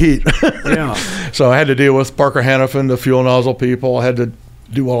making the heat. Yeah. So I had to deal with Parker Hannifin, the fuel nozzle people. I had to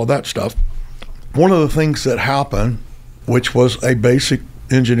do all of that stuff. One of the things that happened, which was a basic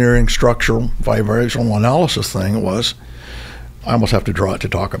engineering structural vibrational analysis thing, was I almost have to draw it to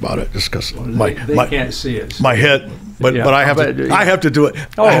talk about it, just because they can't see it. My head, but I have to. I have to do it.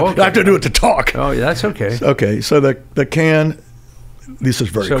 Oh, I have to do it to talk. Oh, that's okay. Okay, so the can. This is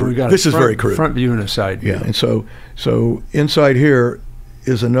very crude. This is very crude. Front view and a side view. Yeah, and so inside here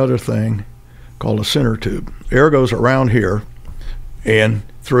is another thing called a center tube. Air goes around here and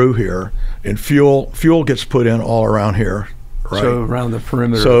through here, and fuel gets put in all around here. Right. So around the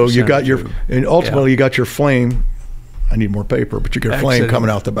perimeter. So of the you got your, tube. and ultimately you got your flame. I need more paper, but you get flame coming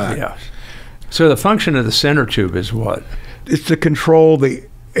out the back. Yeah. So the function of the center tube is what? It's to control the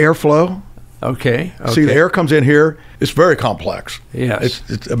airflow. Okay. See, the air comes in here. It's very complex. Yes.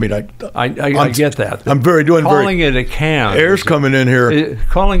 I get that. I'm calling it a can. Air's coming in here.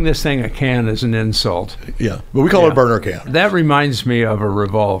 Calling this thing a can is an insult. Yeah, but we call it a burner can. That reminds me of a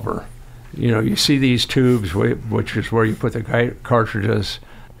revolver. You see these tubes, which is where you put the cartridges.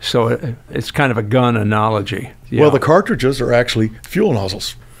 So it's kind of a gun analogy. Yeah. Well, the cartridges are actually fuel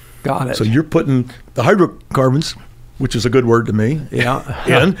nozzles. Got it. So you're putting the hydrocarbons, which is a good word to me,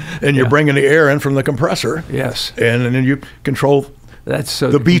 in, and you're bringing the air in from the compressor. Yes. And then you control the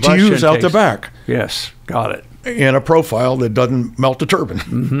BTUs out the back. Yes, got it. And a profile that doesn't melt the turbine.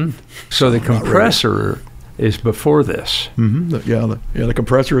 Mm-hmm. So the compressor is before this. Mm-hmm. The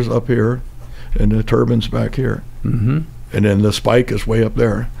compressor is up here, and the turbine's back here. Mm-hmm. And then the spike is way up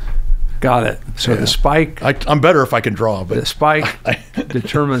there. Got it. So the spike. I'm better if I can draw, but the spike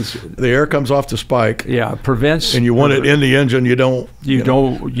determines the air comes off the spike. Yeah, prevents. And you want it in the engine. You don't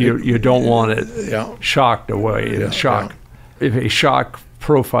want it shocked away. If a shock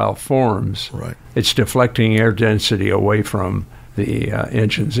profile forms, it's deflecting air density away from the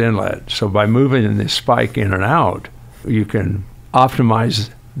engine's inlet. So by moving the spike in and out, you can optimize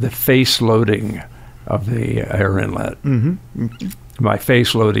the face loading of the air inlet. Mm-hmm. By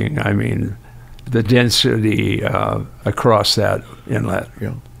face loading, I mean the density across that inlet.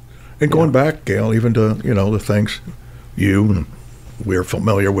 Yeah, and going back, Gale, even to the things you and we're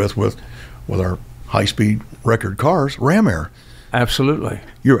familiar with our high-speed record cars, ram air. Absolutely.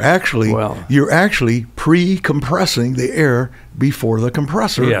 You're actually pre-compressing the air before the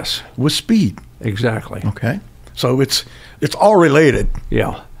compressor. Yes. With speed. Exactly. Okay. So it's all related.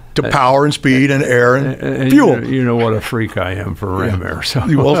 Yeah. To power and speed and air and fuel. You know what a freak I am for ram air. So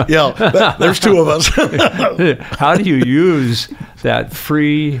there's two of us. How do you use that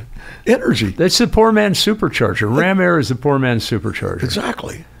free energy? That's the poor man's supercharger. Ram air is the poor man's supercharger.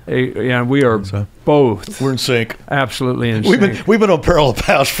 Exactly. We are both. We're in sync. Absolutely in sync. We've been on parallel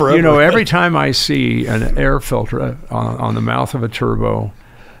paths forever. Every time I see an air filter on the mouth of a turbo,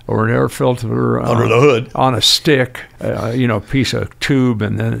 or an air filter under the hood on a stick, piece of tube,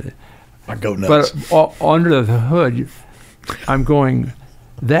 and then I go nuts. But under the hood, I'm going.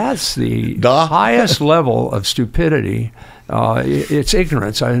 That's the highest level of stupidity. It's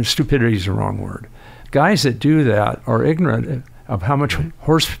ignorance. Stupidity is the wrong word. Guys that do that are ignorant of how much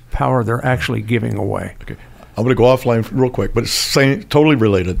horsepower they're actually giving away. Okay. I'm going to go offline real quick, but it's totally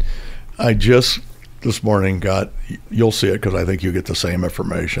related. I just this morning you'll see it because I think you get the same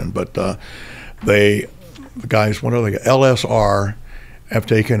information, but the guys, what are they? LSR have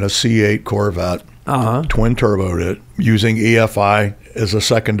taken a C8 Corvette, twin turboed it, using EFI as a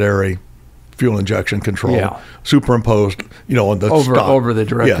secondary fuel injection control, superimposed, on the over the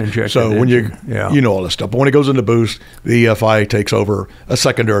direct injection. So when you all this stuff, but when it goes into boost, the EFI takes over a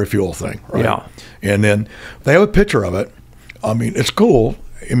secondary fuel thing, right? Yeah. And then they have a picture of it. I mean, it's cool.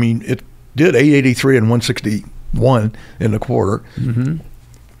 I mean, it did 883 and 161 in the quarter. Mm-hmm.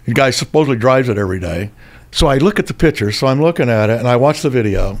 The guy supposedly drives it every day. So I look at the picture. So I'm looking at it, and I watch the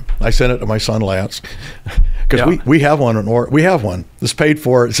video. I sent it to my son Lance because we have one. We have one. It's paid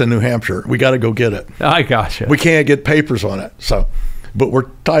for. It's in New Hampshire. We got to go get it. I gotcha. We can't get papers on it. So, but we're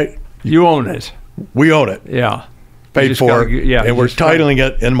tight. You own it. We own it. Yeah. Paid for. And we're titling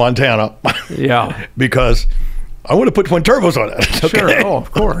it in Montana. Yeah. Because I want to put twin turbos on it. Okay? Sure. Oh,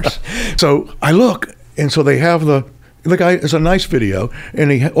 of course. So I look, and so they have the guy. It's a nice video,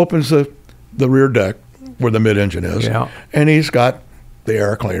 and he opens the rear deck where the mid-engine is, and he's got the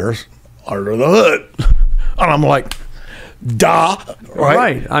air cleaners under the hood. And I'm like, duh, right?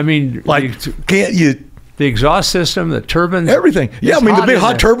 Right. I mean, like, can't you? The exhaust system, the turbines, everything. Yeah, I mean, the big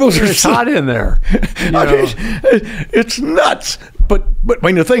hot turbos are it's hot in there. I mean, it's nuts. But I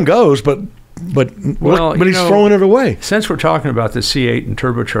mean, the thing goes, but he's throwing it away. Since we're talking about the C8 and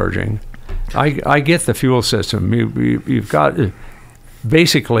turbocharging, I get the fuel system. You've got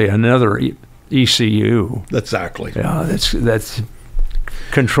basically another ECU. Exactly. Yeah, that's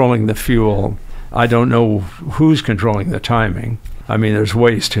controlling the fuel. I don't know who's controlling the timing. I mean, there's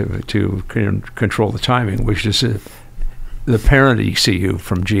ways to control the timing, which is the parent ECU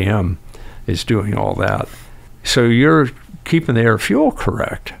from GM is doing all that. So you're keeping the air fuel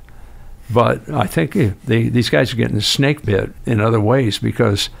correct. But I think these guys are getting snake bit in other ways,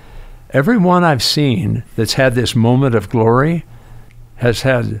 because everyone I've seen that's had this moment of glory has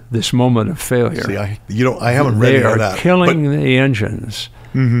had this moment of failure. See, I haven't read any of that. They are killing the engines,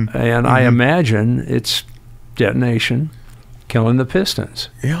 and I imagine it's detonation, killing the pistons.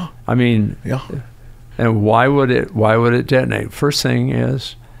 Yeah. I mean, and why would it detonate? First thing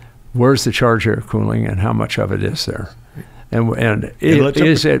is, where's the charge air cooling, and how much of it is there? And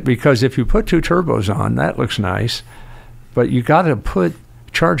is it because if you put two turbos on, that looks nice, but you got to put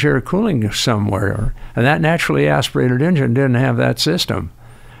charge air cooling somewhere, and that naturally aspirated engine didn't have that system.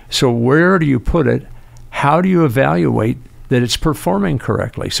 So where do you put it? How do you evaluate that it's performing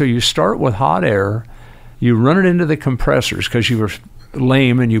correctly? So you start with hot air, you run it into the compressors because you were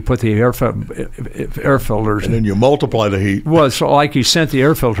lame, and you put the air filters, and then you multiply the heat. Well, it's like you sent the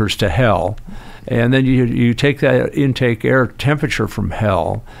air filters to hell. And then you take that intake air temperature from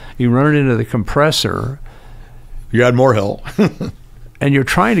hell, you run it into the compressor. You add more hell. And you're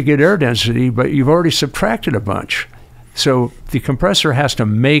trying to get air density, but you've already subtracted a bunch. So the compressor has to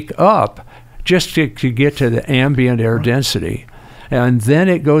make up just to get to the ambient air density. And then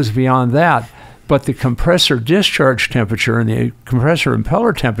it goes beyond that. But the compressor discharge temperature and the compressor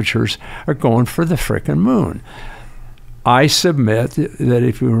impeller temperatures are going for the frickin' moon. I submit that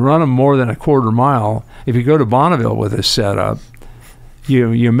if you run them more than a quarter mile, if you go to Bonneville with this setup,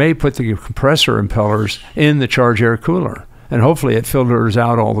 you may put the compressor impellers in the charge air cooler, and hopefully it filters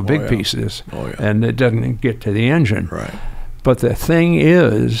out all the big pieces, and it doesn't get to the engine. Right. But the thing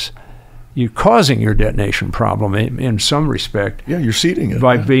is, you're causing your detonation problem in some respect. Yeah, you're seeding it.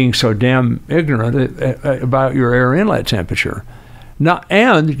 By being so damn ignorant about your air inlet temperature.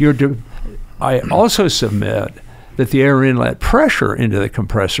 I also submit that the air inlet pressure into the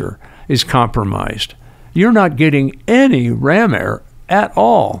compressor is compromised. You're not getting any ram air at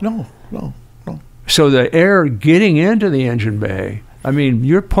all. No. So the air getting into the engine bay, I mean,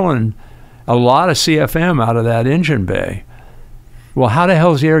 you're pulling a lot of CFM out of that engine bay. Well, how the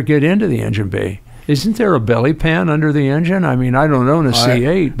hell does the air get into the engine bay? Isn't there a belly pan under the engine? I mean, I don't own a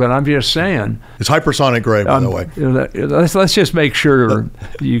C8, but I'm just saying. It's hypersonic gray, by the way. Let's just make sure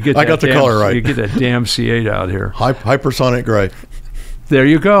you get. I got the color right. You get that damn C8 out here. Hypersonic gray. There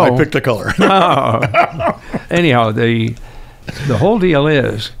you go. I picked the color. Anyhow, the whole deal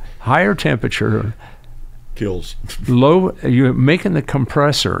is higher temperature kills. Low. You're making the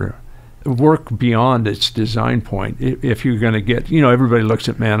compressor work beyond its design point. If you're going to get, everybody looks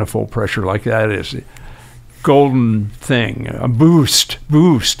at manifold pressure like that is a golden thing, a boost.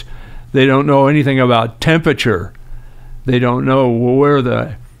 They don't know anything about temperature. They don't know where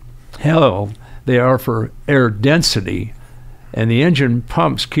the hell they are for air density. And the engine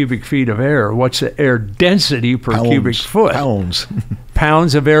pumps cubic feet of air. What's the air density per cubic foot? Pounds.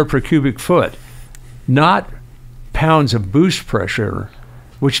 Pounds of air per cubic foot. Not pounds of boost pressure,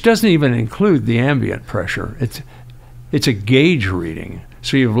 which doesn't even include the ambient pressure. It's a gauge reading.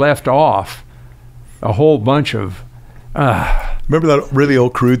 So you've left off a whole bunch of... Remember that really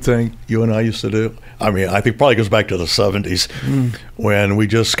old crude thing you and I used to do? I mean, I think probably goes back to the 70s when we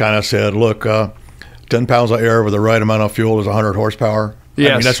just kind of said, look, 10 pounds of air with the right amount of fuel is 100 horsepower.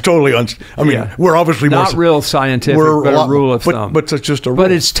 Yes. I mean, that's totally... we're obviously not real scientific, but a rule of thumb. But it's just a rule.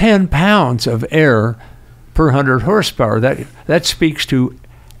 But it's 10 pounds of air per 100 horsepower. That speaks to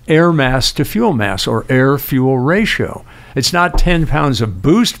air mass to fuel mass, or air-fuel ratio. It's not 10 pounds of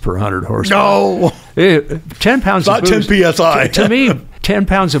boost per 100 horsepower. No! 10 pounds of boost. Not 10 PSI. To me, 10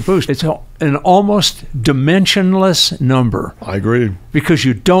 pounds of boost, it's an almost dimensionless number. I agree. Because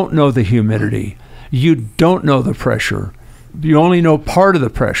you don't know the humidity. You don't know the pressure. You only know part of the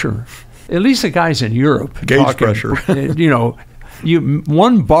pressure. At least the guys in Europe. Gauge pressure.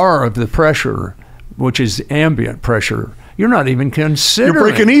 One bar of the pressure, which is ambient pressure, you're not even considering. You're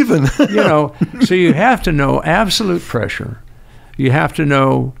breaking even. So you have to know absolute pressure. You have to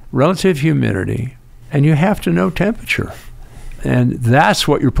know relative humidity, and you have to know temperature. And that's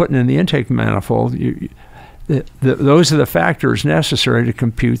what you're putting in the intake manifold. Those are the factors necessary to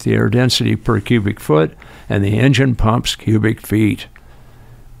compute the air density per cubic foot, and the engine pumps cubic feet.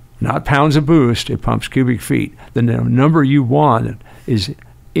 Not pounds of boost, it pumps cubic feet. The number you want is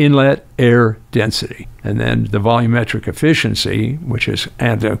inlet air density. And then the volumetric efficiency, which is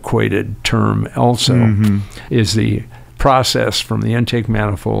an antiquated term also, is the process from the intake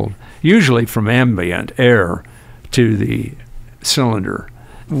manifold, usually from ambient air to the cylinder.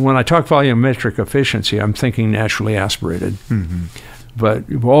 When I talk volumetric efficiency, I'm thinking naturally aspirated. But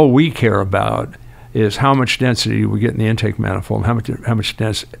all we care about is how much density we get in the intake manifold, how much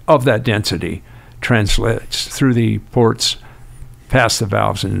of that density translates through the ports, past the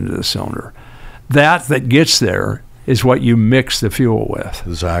valves, and into the cylinder. That gets there is what you mix the fuel with.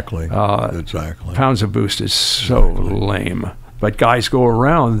 Exactly. Exactly. Pounds of boost is so lame. But guys go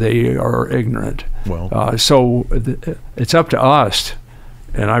around, they are ignorant. Well, so it's up to us,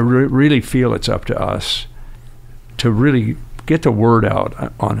 and I really feel it's up to us to really get the word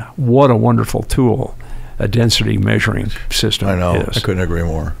out on what a wonderful tool a density measuring system is. I know. I couldn't agree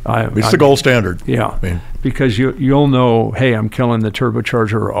more. It's the gold standard. Yeah. Because you'll know, hey, I'm killing the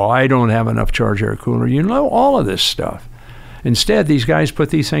turbocharger, or I don't have enough charge air cooler. You know all of this stuff. Instead, these guys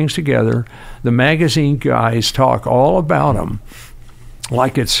put these things together. The magazine guys talk all about them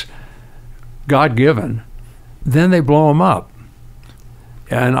like it's God-given. Then they blow them up.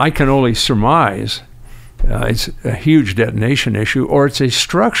 And I can only surmise it's a huge detonation issue, or it's a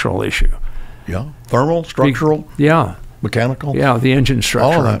structural issue. Yeah, thermal, structural, mechanical. Yeah, the engine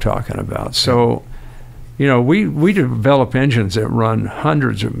structure I'm talking about. So, we develop engines that run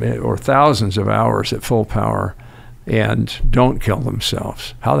hundreds or thousands of hours at full power and don't kill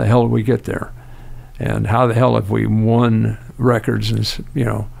themselves. How the hell did we get there? And how the hell have we won records and,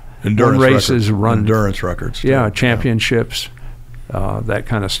 endurance won races, records. Endurance records. Yeah, championships, that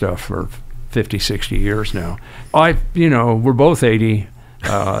kind of stuff for 50, 60 years now. We're both 80.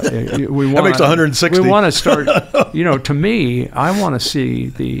 That makes 160. We want to start, to me, I want to see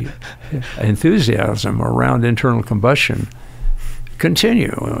the enthusiasm around internal combustion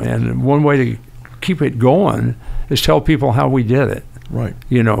continue. And one way to keep it going is tell people how we did it. Right.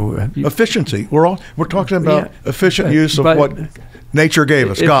 Efficiency. We're talking about efficient use of what nature gave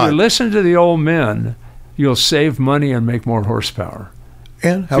us. If you listen to the old men, you'll save money and make more horsepower.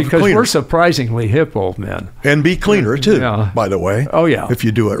 And have because cleaner. We're surprisingly hip old men. And be cleaner too, by the way. Oh yeah. If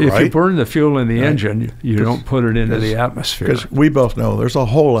you do it right. If you burn the fuel in the engine, you don't put it into the atmosphere. Because we both know there's a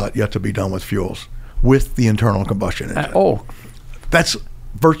whole lot yet to be done with fuels, with the internal combustion engine. That's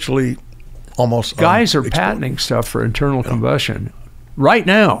virtually almost guys are patenting stuff for internal combustion right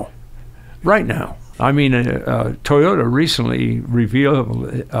now. I mean, Toyota recently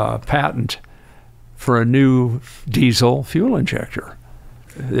revealed a patent for a new diesel fuel injector.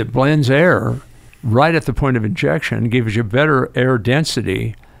 It blends air right at the point of injection, gives you better air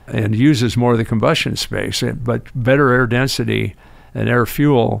density and uses more of the combustion space, but better air density and air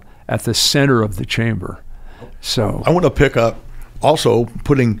fuel at the center of the chamber. So I want to pick up also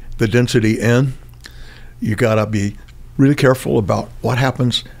putting the density in. You got to be really careful about what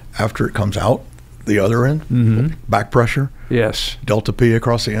happens after it comes out the other end. Back pressure. Yes. Delta P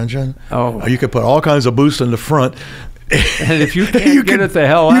across the engine. You could put all kinds of boost in the front. And if you can't get it the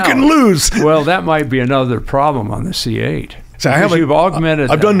hell out, you can lose. Well, that might be another problem on the C8. So you've augmented.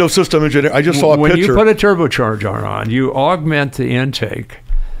 I've done no system engineering. I just saw a when picture. When you put a turbocharger on, you augment the intake,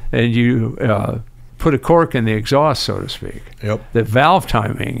 and you put a cork in the exhaust, so to speak. Yep. The valve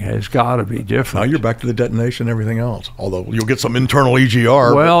timing has got to be different. Now you're back to the detonation and everything else. Although you'll get some internal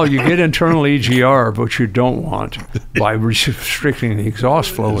EGR. Well, you get internal EGR, but you don't want by restricting the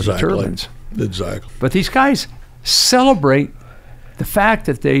exhaust flow with the turbines. Exactly. But these guys celebrate the fact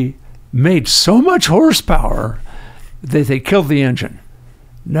that they made so much horsepower that they killed the engine.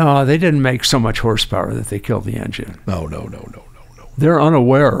 No, they didn't make so much horsepower that they killed the engine. No. They're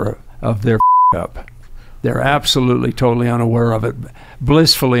unaware of their up. They're absolutely, totally unaware of it,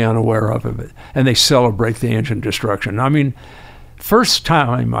 blissfully unaware of it, and they celebrate the engine destruction. I mean, first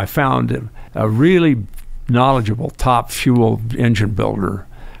time I found a really knowledgeable top fuel engine builder,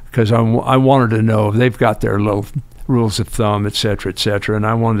 because I wanted to know, they've got their little rules of thumb, et cetera, and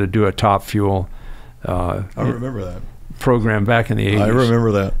I wanted to do a top fuel I remember that program back in the 80s. I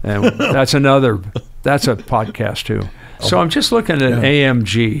remember that. And that's a podcast too. So I'm just looking at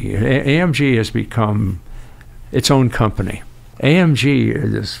AMG. AMG has become its own company. AMG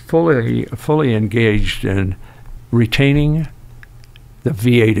is fully engaged in retaining the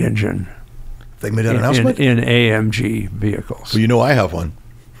V8 engine. They made an announcement? In AMG vehicles. Well, you know I have one.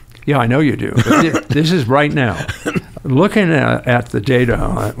 Yeah, I know you do. But this is right now. Looking at the data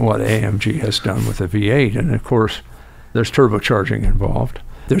on what AMG has done with the V8, and of course, there's turbocharging involved.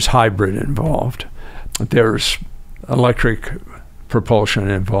 There's hybrid involved. There's electric propulsion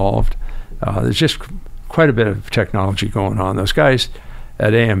involved. There's just quite a bit of technology going on. Those guys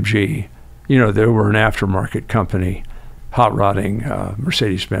at AMG, they were an aftermarket company, hot rodding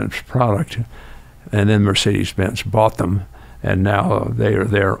Mercedes-Benz product, and then Mercedes-Benz bought them, and now they are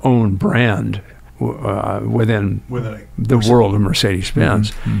their own brand within the world of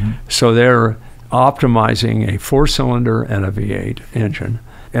Mercedes-Benz. Mm-hmm. So they're optimizing a 4-cylinder and a V8 engine,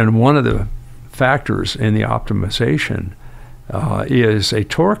 and one of the factors in the optimization is a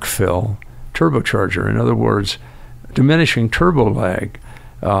torque fill turbocharger. In other words, diminishing turbo lag.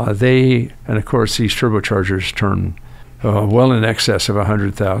 And of course, these turbochargers turn well in excess of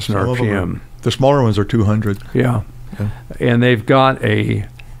 100,000 RPM. The smaller ones are 200. Yeah. And they've got a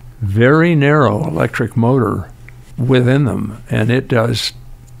very narrow electric motor within them, and it does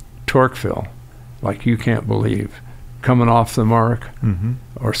torque fill like you can't believe. Coming off the mark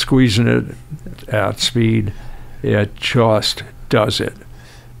or squeezing it at speed, it just does it.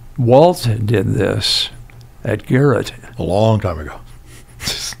 Walt did this at Garrett a long time ago,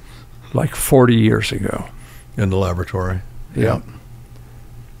 like 40 years ago, in the laboratory. Yeah.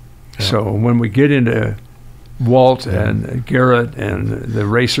 So when we get into Walt and Garrett and the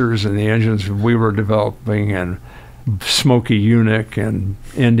racers and the engines we were developing, and Smokey Unic and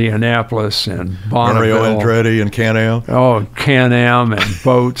Indianapolis and Bonneville, Mario Andretti and Can-Am. Oh, Can-Am and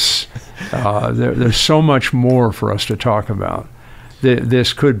boats. There's so much more for us to talk about.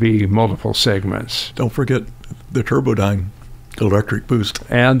 This could be multiple segments. Don't forget the Turbodyne electric boost.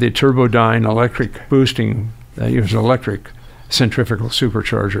 And the Turbodyne electric boosting, use electric centrifugal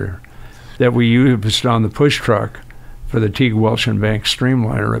supercharger that we used on the push truck for the Teague, Welch & Banks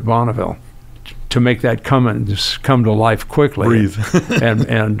Streamliner at Bonneville, to make that Cummins come to life quickly. Breathe.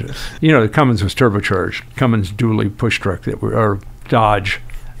 and the Cummins was turbocharged. Cummins dually push truck or Dodge,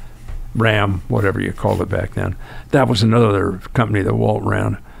 Ram, whatever you called it back then. That was another company that Walt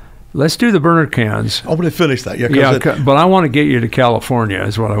ran. Let's do the burner cans. I'm going to finish that. But I want to get you to California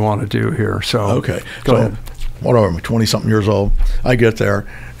is what I want to do here. So okay. Go ahead. Whatever, I'm 20-something years old. I get there.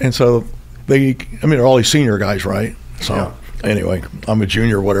 And so they're all these senior guys, right? So anyway, I'm a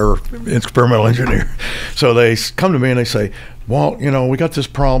junior, whatever, experimental engineer. So they come to me and they say, Walt, we got this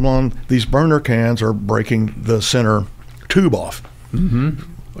problem. These burner cans are breaking the center tube off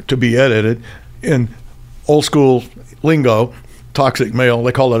to be edited. In old school lingo, toxic male,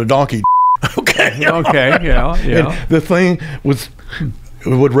 they call it a donkey. Okay. Okay, yeah. And the thing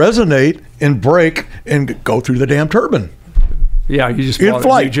would resonate and break and go through the damn turbine. Yeah, you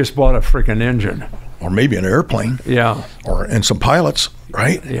just bought a freaking engine. Or maybe an airplane. Yeah. And some pilots,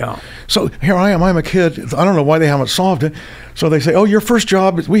 right? Yeah. So here I am, I'm a kid. I don't know why they haven't solved it. So they say, your first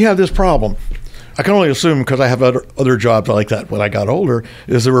job is, we have this problem. I can only assume, because I have other jobs like that when I got older,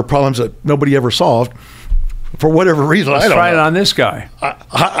 is there were problems that nobody ever solved for whatever reason. Let's I don't try know. it on this guy.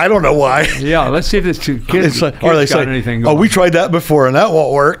 I don't know why. Yeah, let's see if this kid's or they say, anything going. we tried that before and that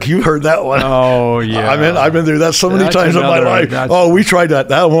won't work. You heard that one. Oh, yeah. I've been through that so many times in my life. We tried that.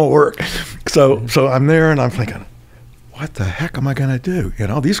 That won't work. So I'm there and I'm thinking, what the heck am I going to do?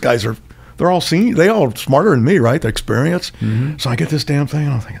 These guys they're all senior. They all smarter than me, right? The experience. Mm-hmm. So I get this damn thing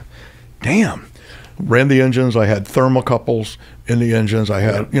and I'm thinking, damn. Ran the engines. I had thermocouples in the engines. I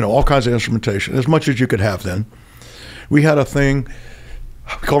had, all kinds of instrumentation, as much as you could have then. We had a thing,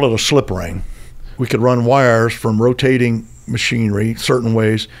 we called it a slip ring. we could run wires from rotating machinery certain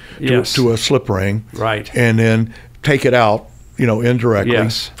ways to a slip ring, right, and then take it out, indirectly.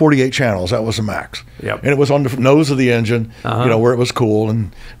 Yes. 48 channels, that was the max. Yep. And it was on the nose of the engine, where it was cool,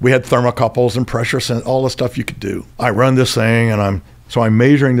 and we had thermocouples and pressure all the stuff you could do. I run this thing, and I'm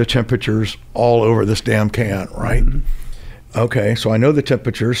measuring the temperatures all over this damn can, right? Mm-hmm. Okay, so I know the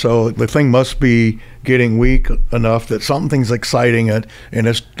temperature, so the thing must be getting weak enough that something's exciting it, and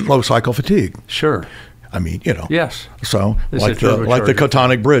it's low cycle fatigue. Sure. I mean, Yes. So like the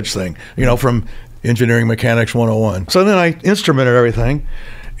Cotonic Bridge thing, from Engineering Mechanics 101. So then I instrumented everything,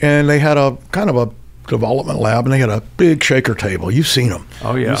 and they had a kind of a development lab, and they had a big shaker table. You've seen them.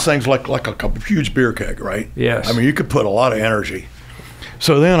 Oh, yeah. These things like a huge beer keg, right? Yes. I mean, you could put a lot of energy.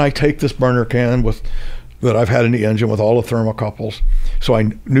 So then I take this burner can that I've had in the engine with all the thermocouples, so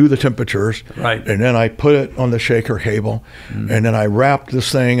I knew the temperatures. Right. And then I put it on the shaker cable, and then I wrapped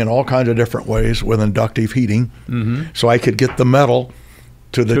this thing in all kinds of different ways with inductive heating, so I could get the metal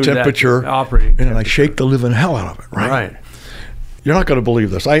to the temperature, operating and then I shake the living hell out of it. Right. Right. You're not going to believe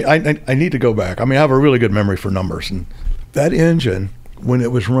this. I need to go back. I mean, I have a really good memory for numbers, and that engine, when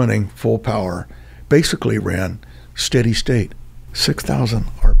it was running full power, basically ran steady state, 6,000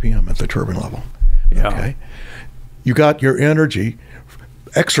 RPM at the turbine level. Yeah. Okay. You got your energy,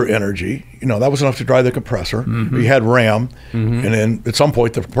 extra energy, that was enough to drive the compressor. Mm-hmm. You had RAM, and then at some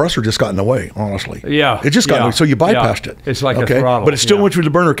point the compressor just got in the way, honestly. Yeah. It just got in the way, so you bypassed it. It's like a throttle. But it still went through the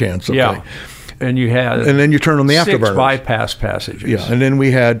burner cans. Okay. Yeah. And and then you turn on the 6 afterburners. bypass passages. Yeah, and then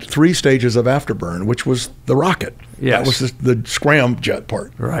we had 3 stages of afterburn, which was the rocket. Yes. That was the scramjet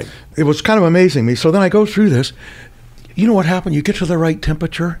part. Right. It was kind of amazing me. So then I go through this. You know what happened? You get to the right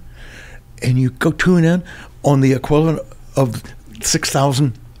temperature, and you go tune in on the equivalent of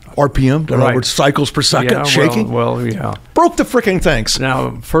 6,000 RPM, in other words, cycles per second, shaking. Well, yeah. Broke the freaking things.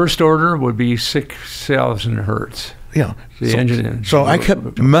 Now, first order would be 6,000 hertz. Yeah. The engine. So I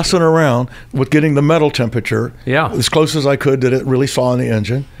kept messing around with getting the metal temperature as close as I could that it really saw in the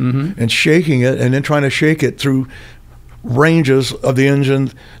engine, and shaking it, and then trying to shake it through ranges of the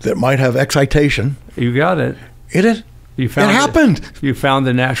engine that might have excitation. You got it. It happened. You found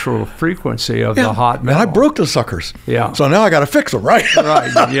the natural frequency of the hot metal. And I broke the suckers. Yeah. So now I got to fix them, right?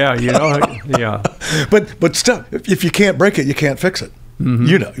 Right. Yeah. Yeah. But still, if you can't break it, you can't fix it.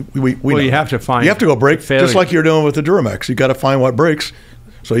 Mm-hmm. We know. You have to find. You have to go break, failure. just like you're doing with the Duramax. You got to find what breaks,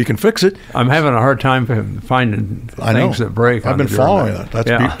 so you can fix it. I'm having a hard time finding things that break. I've been following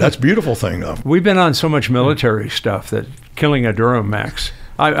that. That's a beautiful thing, though. We've been on so much military stuff that killing a Duramax.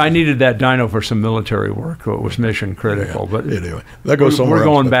 I needed that dyno for some military work. It was mission critical. But anyway, that goes somewhere we're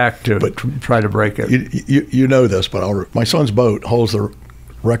going else, back to try to break it. You know this, but my son's boat holds the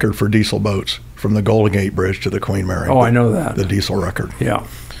record for diesel boats from the Golden Gate Bridge to the Queen Mary. Oh, I know that. The diesel record. Yeah.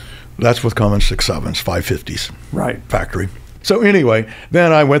 That's with Cummins 6.7s, 550s. Right. Factory. So anyway,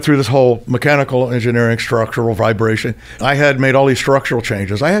 then I went through this whole mechanical engineering, structural vibration. I had made all these structural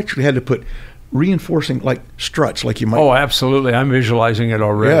changes. I actually had to put reinforcing like struts, like you might. Oh, absolutely. I'm visualizing it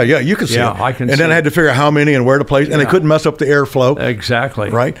already. Yeah, you can see it. I can see it. And then I had to figure out how many and where to place, and they couldn't mess up the airflow. Exactly.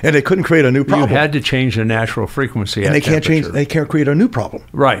 Right? And they couldn't create a new problem. You had to change the natural frequency and they can't create a new problem.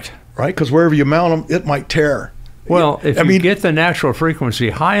 Right. Right? Because wherever you mount them, it might tear. Well, if you get the natural frequency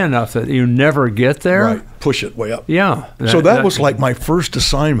high enough that you never get there. Right. Push it way up. Yeah. So that was like my first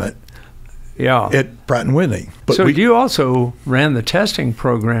assignment. Yeah. At Pratt & Whitney. But you also ran the testing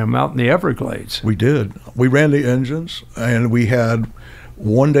program out in the Everglades. We did. We ran the engines, and we had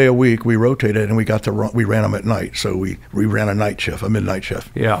 1 day a week we rotated, and we ran them at night. So we ran a night shift, a midnight shift.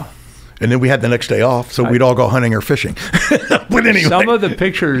 Yeah. And then we had the next day off, so we'd all go hunting or fishing. But anyway. Some of the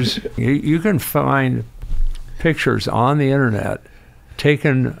pictures, you can find pictures on the internet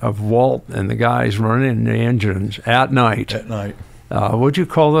taken of Walt and the guys running the engines at night. At night. What'd you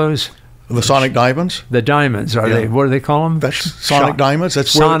call those? The sonic diamonds? The diamonds, are they? What do they call them? That's sonic diamonds.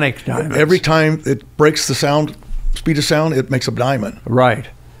 That's sonic diamonds. Every time it breaks the speed of sound, it makes a diamond. Right.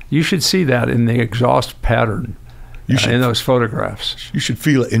 You should see that in the exhaust pattern in those photographs. You should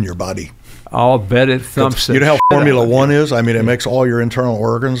feel it in your body. I'll bet it thumps it. You know how Formula One is? I mean, it makes all your internal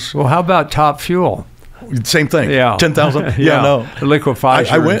organs. Well, how about Top Fuel? Same thing. Yeah. 10,000. Yeah, no.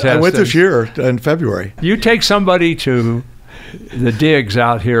 Liquefier. I went this year in February. You take somebody to the digs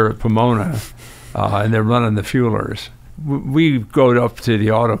out here at Pomona, and they're running the fuelers. We go up to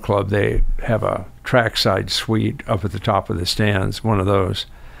the auto club. They have a trackside suite up at the top of the stands, one of those,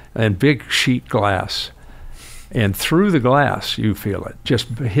 and big sheet glass. And through the glass, you feel it just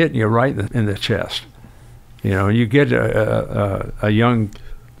hitting you right in the chest. You get a young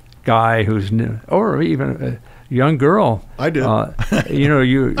guy who's new, or even young girl. I did. You know,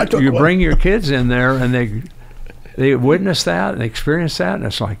 you bring your kids in there, and they witness that and experience that, and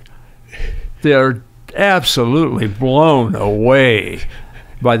it's like they're absolutely blown away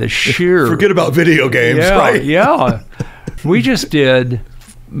by the sheer. Forget about video games, right? Yeah. We just did,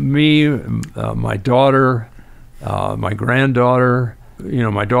 me, my daughter, my granddaughter. You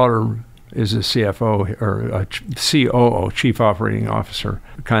know, my daughter is a CFO or a COO, Chief Operating Officer,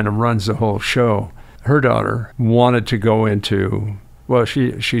 kind of runs the whole show. Her daughter wanted to go into, well,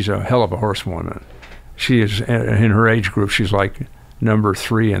 she's a hell of a horsewoman. She is, in her age group, she's like number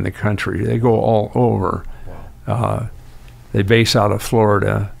 3 in the country. They go all over. Wow. They base out of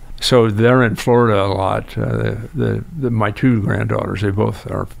Florida. So they're in Florida a lot. My 2 granddaughters, they both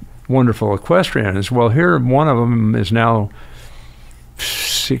are wonderful equestrians. Well, here, one of them is now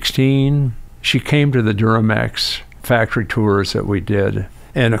 16. She came to the Duramax factory tours that we did.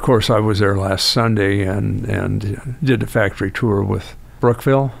 And, of course, I was there last Sunday and did the factory tour with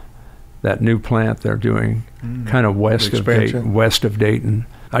Brookville, that new plant they're doing, kind of west of Dayton.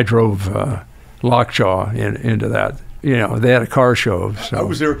 I drove Lockjaw into that. You know, they had a car show. So. I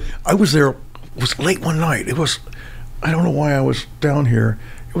was there. It was late one night. It was, I don't know why I was down here.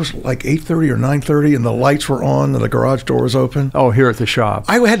 It was like 8:30 or 9:30, and the lights were on, and the garage door was open. Oh, here at the shop.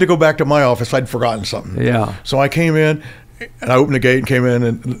 I had to go back to my office. I'd forgotten something. Yeah. So I came in, and I opened the gate and came in,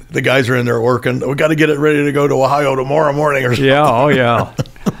 and the guys are in there working. We got to get it ready to go to Ohio tomorrow morning or something. Yeah, oh yeah.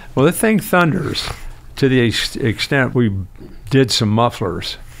 Well, the thing thunders to the extent we did some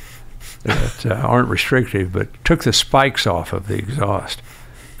mufflers that aren't restrictive, but took the spikes off of the exhaust.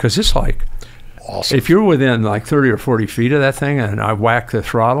 Because it's like, awesome. If you're within like 30 or 40 feet of that thing and I whack the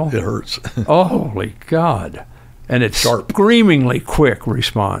throttle, it hurts. Oh, holy God. And it's screamingly quick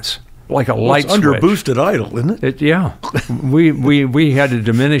response, like a light switch. It's under boosted idle, isn't it? Yeah. we had to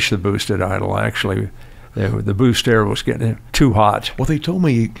diminish the boosted idle, actually. The boost air was getting too hot. Well, they told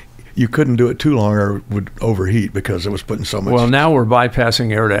me you couldn't do it too long or it would overheat because it was putting so much. Well, now we're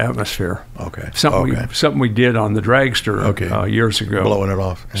bypassing air to atmosphere. Okay. Something we did on the dragster years ago. Blowing it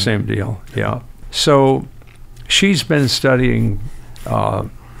off. Yeah. Same deal. Yeah. So she's been studying.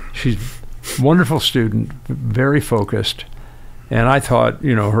 She's a wonderful student, very focused. And I thought,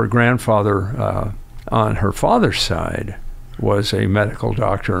 you know, her grandfather on her father's side was a medical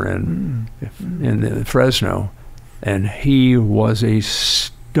doctor in Fresno, and he was a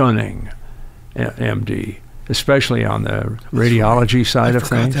stunning MD, especially on the radiology side of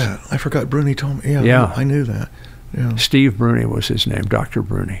things. I forgot Bruni told me. Yeah. I knew that. Yeah. Steve Bruni was his name, Dr.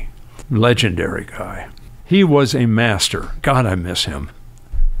 Bruni. Legendary guy. He was a master. God, I miss him.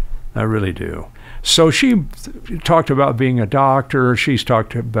 I really do. So she talked about being a doctor. She's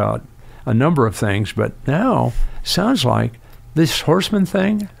talked about a number of things, but now sounds like this horseman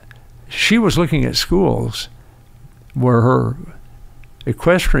thing, she was looking at schools where her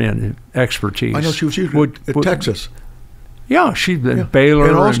equestrian expertise. I know she was at Texas. Yeah, she's been Baylor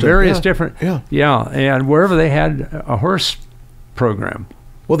in Austin, and various different. Yeah, and wherever they had a horse program.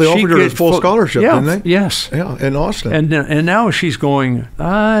 Well, they offered her a full scholarship, didn't they? Yes. Yeah, in Austin. And now she's going,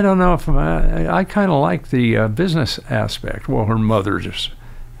 I don't know if I kind of like the business aspect. Well, her mother just.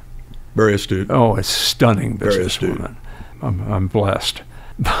 Very astute. Oh, it's stunning businesswoman. I'm blessed.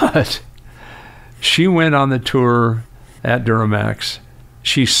 But she went on the tour at Duramax.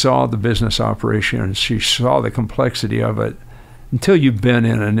 She saw the business operations. She saw the complexity of it. Until you've been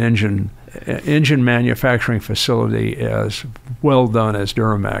in an engine manufacturing facility as well done as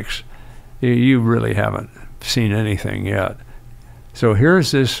Duramax, you really haven't seen anything yet. So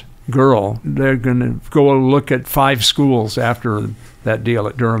here's this girl. They're going to go look at 5 schools after that deal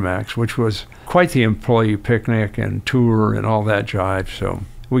at Duramax, which was quite the employee picnic and tour and all that jive. So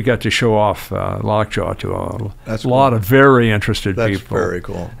we got to show off Lockjaw to a lot of very interested people. That's very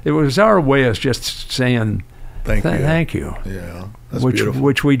cool. It was our way of just saying thank you. Yeah, that's beautiful.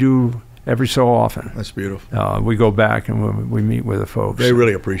 Which we do every so often. That's beautiful. We go back and we meet with the folks. They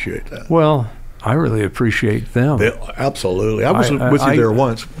really appreciate that. Well, I really appreciate them. Absolutely. I was with you there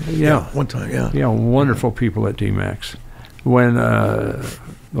once. Yeah. One time, yeah. Yeah, wonderful people at DMAX. When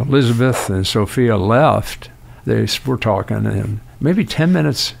Elizabeth and Sophia left, they were talking, and maybe 10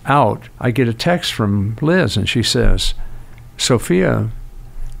 minutes out, I get a text from Liz, and she says, Sophia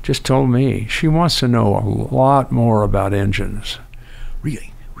just told me she wants to know a lot more about engines.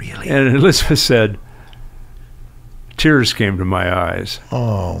 Really? And Elizabeth said, tears came to my eyes.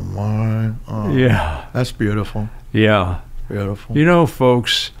 Oh, my. Oh, yeah. That's beautiful. Yeah. Beautiful. You know,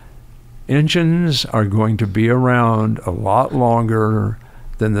 folks, engines are going to be around a lot longer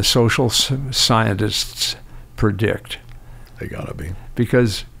than the social scientists predict. They gotta be.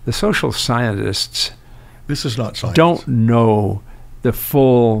 Because the social scientists This is not science. don't know the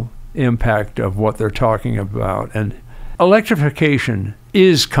full impact of what they're talking about. And electrification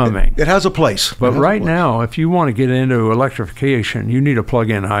is coming. It has a place. But right now, if you want to get into electrification, you need a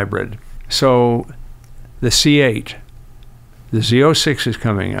plug-in hybrid. So the C8, the Z06 is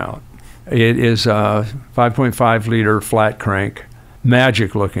coming out. It is a 5.5 liter flat crank,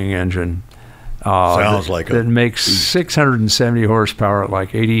 magic looking engine. Sounds like it. That makes 670 horsepower at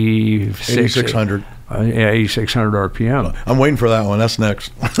like 8,600. 8,600 RPM. I'm waiting for that one. That's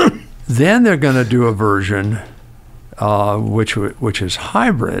next. Then they're going to do a version which is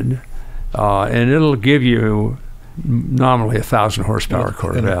hybrid, and it'll give you nominally 1,000 horsepower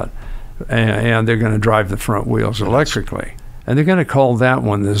Corvette, and they're going to drive the front wheels electrically, and they're going to call that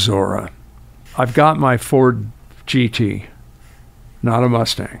one the Zora. I've got my Ford GT, not a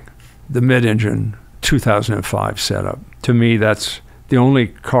Mustang, the mid-engine 2005 setup. To me, that's the only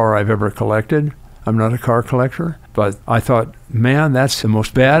car I've ever collected. I'm not a car collector, but I thought, man, that's the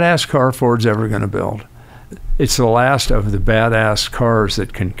most badass car Ford's ever going to build. It's the last of the badass cars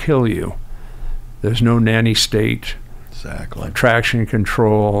that can kill you. There's no nanny state, exactly, traction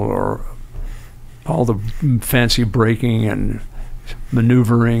control, or all the fancy braking and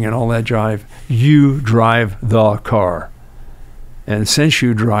maneuvering and all that jive. You drive the car. And since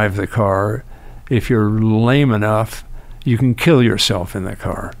you drive the car, if you're lame enough, you can kill yourself in the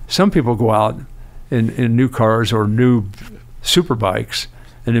car. Some people go out in new cars or new super bikes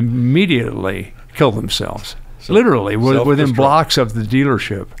and immediately kill themselves, literally within blocks of the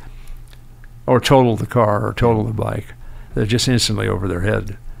dealership, or total the car or total the bike. They're just instantly over their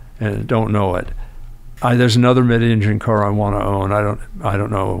head and don't know it. There's another mid-engine car I want to own. I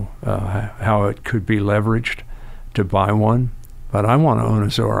don't know how it could be leveraged to buy one, but I want to own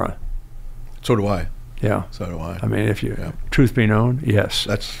a Zora. So do I. Yeah. So do I. I mean, truth be known, yes.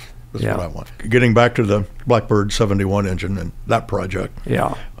 That's what I want. Getting back to the Blackbird 71 engine and that project.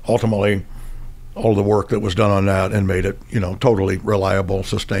 Yeah. Ultimately, all the work that was done on that and made it, totally reliable,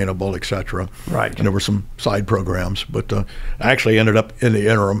 sustainable, etc. Right. And there were some side programs, but I actually ended up in the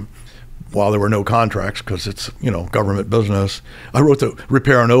interim, while there were no contracts, because it's, government business, I wrote the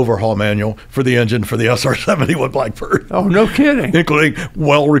repair and overhaul manual for the engine for the SR-71 Blackbird. Oh, no kidding. Including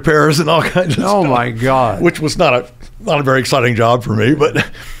well repairs and all kinds of stuff. Oh, my God. Which was not a very exciting job for me, but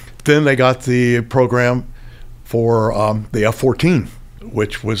then they got the program for the F-14,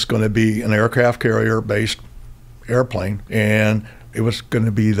 which was going to be an aircraft carrier-based airplane, and it was going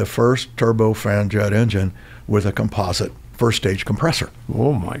to be the first turbofan jet engine with a composite first-stage compressor.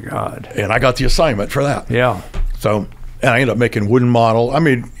 Oh, my God. And I got the assignment for that. Yeah. So, and I ended up making wooden model. I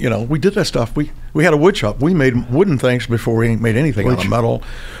mean, we did that stuff. We had a wood shop. We made wooden things before we made anything out of metal.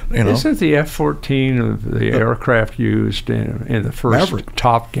 Isn't the F-14 the aircraft used in the first Maverick.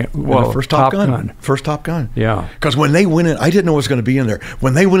 Top Gun? Well, first Top Gun. First Top Gun. Yeah. Because when they went in, I didn't know it was going to be in there.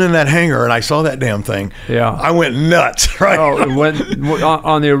 When they went in that hangar and I saw that damn thing, I went nuts. Right? Oh, it went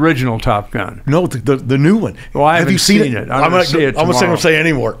on the original Top Gun. No, the new one. Well, I haven't seen it. I'm going to see it tomorrow. I'm not going to say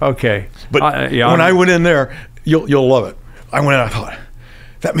anymore. Okay. But when I went in there, you'll love it. I went in, I thought,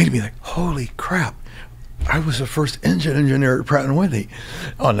 that made me like, holy crap. I was the first engine engineer at Pratt & Whitney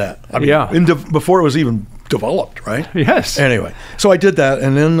on that. I mean, before it was even developed, right? Yes. Anyway, so I did that,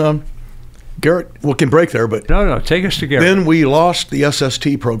 and then Garrett, can break there, but... No, take us to Garrett. Then we lost the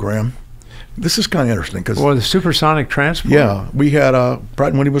SST program. This is kind of interesting because... Well, the supersonic transport? Yeah, we had,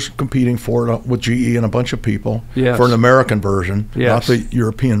 Pratt & Whitney was competing for it with GE and a bunch of people for an American version, not the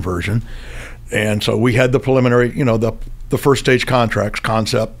European version. And so we had the preliminary, the first stage contracts,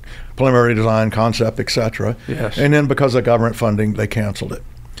 concept, preliminary design, concept, etc. Yes. And then because of government funding, they canceled it.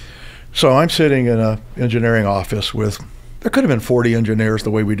 So I'm sitting in an engineering office with, there could have been 40 engineers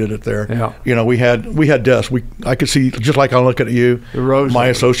the way we did it there. Yeah. We had desks. I could see, just like I look at you, my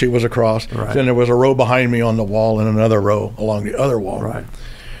associate was across. Right. Then there was a row behind me on the wall and another row along the other wall. Right.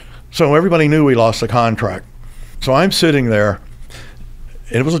 So everybody knew we lost the contract. So I'm sitting there,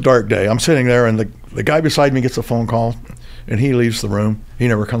 and it was a dark day. I'm sitting there, and the guy beside me gets a phone call, and he leaves the room. He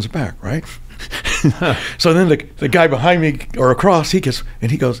never comes back, right? So then the guy behind me or across, he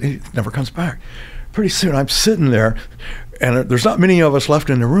never comes back. Pretty soon I'm sitting there, and there's not many of us left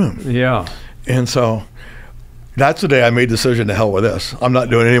in the room. Yeah. And so that's the day I made the decision, to hell with this. I'm not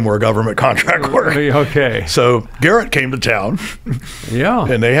doing any more government contract work. Okay. So Garrett came to town. Yeah.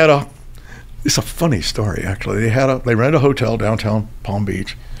 And they had it's a funny story, actually. They rented a hotel downtown Palm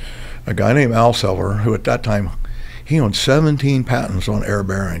Beach. A guy named Al Silver, who at that time, he owned 17 patents on air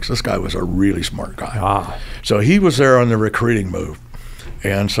bearings. This guy was a really smart guy. So he was there on the recruiting move.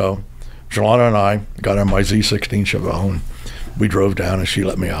 And so Jelana and I got on my Z16 Chevelle, and we drove down, and she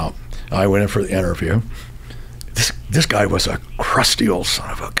let me out. I went in for the interview. this guy was a crusty old son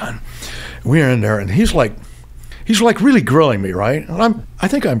of a gun. We're in there, and he's like really grilling me, right? And I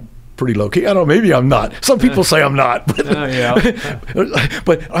think I'm pretty low key. I don't know, maybe I'm not. Some people say I'm not, but,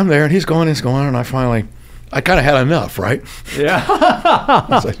 but I'm there, and he's going, and I kind of had enough, right? Yeah. I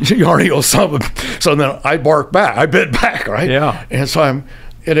was like, you already owe something. So then I barked back. I bit back, right? Yeah. And so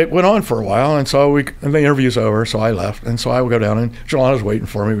and it went on for a while, and so and the interview's over, so I left, and so I would go down, and Jelana's waiting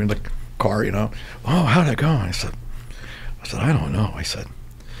for me in the car, you know. Oh, how'd it go? I said, I don't know. I said,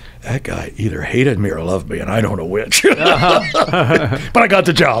 that guy either hated me or loved me, and I don't know which. But I got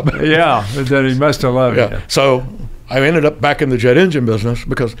the job. Yeah, then he must have loved you. So I ended up back in the jet engine business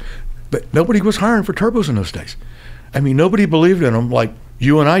but nobody was hiring for turbos in those days. I mean, nobody believed in them like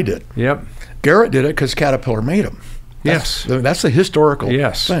you and I did. Yep. Garrett did it because Caterpillar made them. Yes. That's the historical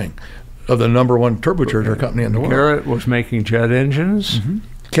thing of the #1 turbocharger company in the world. Garrett was making jet engines. Mm-hmm.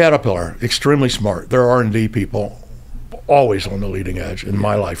 Caterpillar, extremely smart. Their R&D people, always on the leading edge in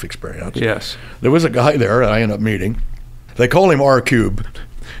my life experience. Yes. There was a guy there that I ended up meeting. They called him R-Cube.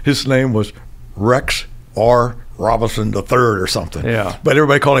 His name was Rex R. Robinson III or something. Yeah. But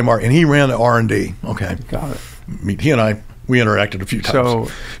everybody called him R, and he ran the R&D. Okay. Got it. He and I, we interacted a few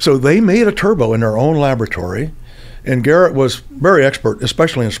times. So they made a turbo in their own laboratory, and Garrett was very expert,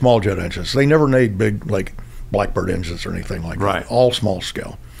 especially in small jet engines. They never made big, like, Blackbird engines or anything like that. All small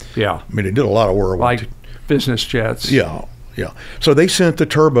scale. Yeah. I mean, they did a lot of work. Like business jets. Yeah. So they sent the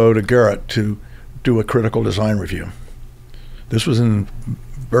turbo to Garrett to do a critical design review. This was in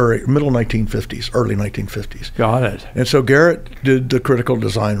middle 1950s, early 1950s. Got it. And so Garrett did the critical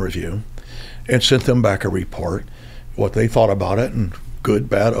design review and sent them back a report, what they thought about it, and good,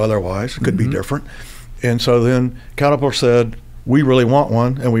 bad, otherwise. It could be different. And so then Caterpillar said, we really want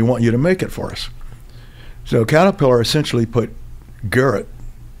one, and we want you to make it for us. So Caterpillar essentially put Garrett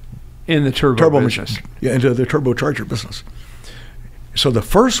in the turbo business. Into the turbocharger business. So the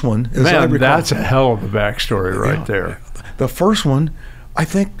first one is that's a hell of a backstory right there. The first one, I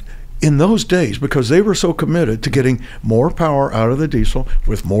think, in those days, because they were so committed to getting more power out of the diesel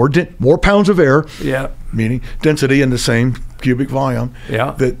with more pounds of air, meaning density in the same cubic volume,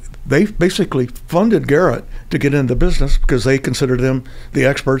 that they basically funded Garrett to get into business because they considered them the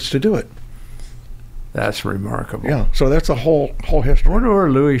experts to do it. That's remarkable. Yeah, so that's a whole history. I wonder where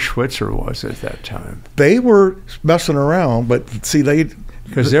Louis Schwitzer was at that time. They were messing around, but see,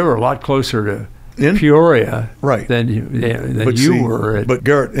 because they were a lot closer to Peoria than you were. But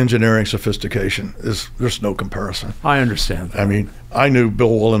Garrett engineering sophistication there's no comparison. I understand that. I mean, I knew Bill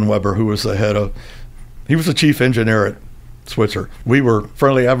Woolenweber, who was he was the chief engineer at Switzer. We were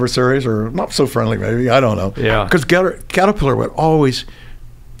friendly adversaries, or not so friendly, maybe, I don't know. Yeah. Because Caterpillar would always,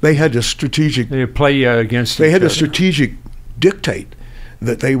 they had this strategic. They play against They each had other. a strategic dictate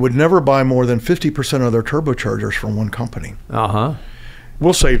that they would never buy more than 50% of their turbochargers from one company. Uh-huh.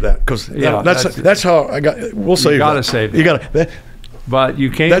 We'll save that because that's how I got. We'll save that. You got to save that. You got to. But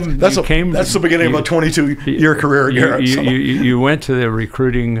you came. That's the beginning of a 22-year career. Garrett, you went to the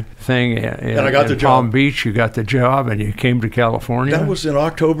recruiting thing and I got the job. Palm Beach. You got the job, and you came to California. That was in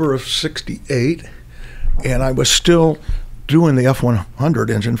October of '68, and I was still doing the F100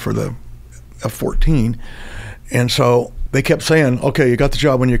 engine for the F14, and so they kept saying, "Okay, you got the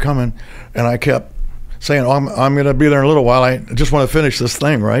job when you're coming," and I kept saying, oh, I'm going to be there in a little while. I just want to finish this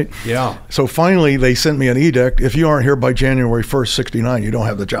thing, right? Yeah. So finally, they sent me an edict. If you aren't here by January 1st, '69, you don't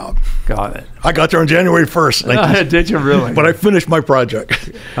have the job. Got it. I got there on January 1st. Did you really? But I finished my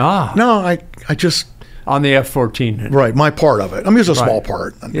project. Ah. No, I just... On the F-14. Right, my part of it. I mean, it was a small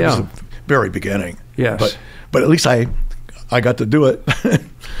part. It Yeah. was the very beginning. Yes. But at least I got to do it.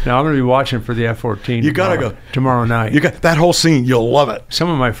 Now I'm going to be watching for the F-14. You got to go tomorrow night. You got that whole scene. You'll love it. Some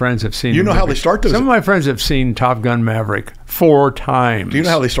of my friends have seen. You know how they start those. Some of my friends have seen Top Gun Maverick 4 times. Do you know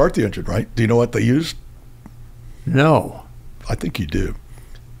how they start the engine? Right? Do you know what they used? No. I think you do.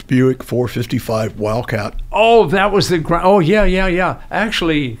 Buick 455 Wildcat. Oh, that was the. Oh, yeah.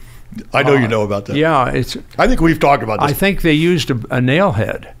 Actually, I know you know about that. Yeah, I think we've talked about this. I think they used a nail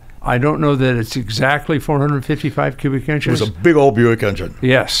head. I don't know that it's exactly 455 cubic inches. It was a big old Buick engine.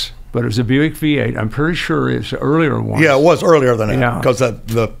 Yes, but it was a Buick V8. I'm pretty sure it's an earlier one. Yeah, it was earlier than that. Yeah. Because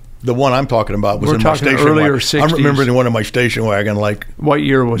the one I'm talking about was We're in my station earlier wagon. 60s. I'm remembering one in my station wagon, like what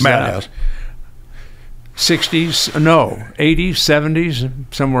year was Matt that? has. 60s? No, 80s,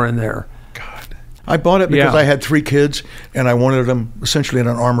 70s, somewhere in there. God, I bought it because I had 3 kids and I wanted them essentially in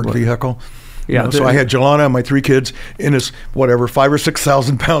an armored vehicle. Yeah, so I had Jelana and my 3 kids in this, 5,000 or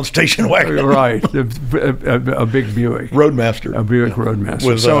 6,000 pound station wagon. Right, a big Buick. Roadmaster. A Buick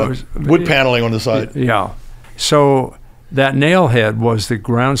Roadmaster. With wood paneling on the side. Yeah. So that nail head was the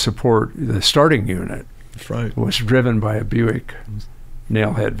ground support, the starting unit. That's right. was driven by a Buick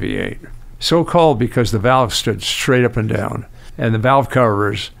nailhead V8. So called because the valve stood straight up and down, and the valve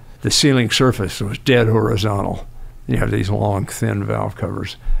covers, the sealing surface was dead horizontal. You have these long, thin valve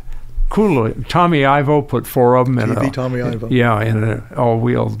covers. Cool. Tommy Ivo put 4 of them in TV Tommy Ivo. Yeah, in an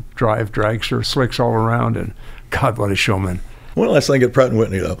all-wheel drive dragster, slicks all around, and God, what a showman. One last thing at Pratt &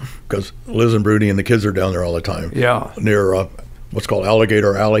 Whitney, though, because Liz and Broody and the kids are down there all the time. Yeah. Near what's called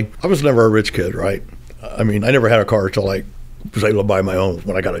Alligator Alley. I was never a rich kid, right? I mean, I never had a car until I was able to buy my own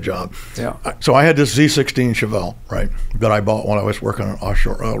when I got a job. Yeah. So I had this Z16 Chevelle, right, that I bought when I was working on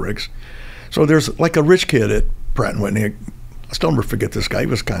offshore oil rigs. So there's like a rich kid at Pratt & Whitney. I still never forget this guy. He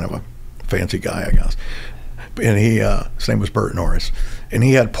was kind of a fancy guy, I guess. And his name was Bert Norris, and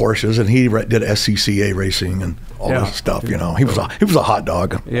he had Porsches, and he did SCCA racing and all this stuff. You know, he was a hot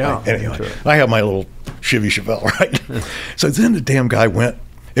dog. Yeah. Anyway, I have my little Chevy Chevelle, right? So then the damn guy went,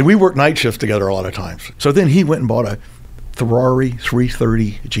 and we worked night shifts together a lot of times. So then he went and bought a Ferrari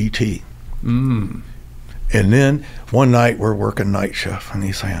 330 GT. And then one night we're working night shift, and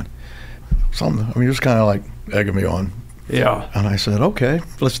he's saying something. I mean, just kind of like egging me on. Yeah. And I said, okay,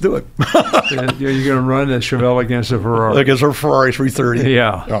 let's do it. You're going to run the Chevelle against a Ferrari. Against her Ferrari 330.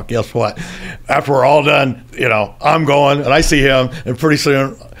 Yeah. Oh, guess what? After we're all done, you know, I'm going, and I see him, and pretty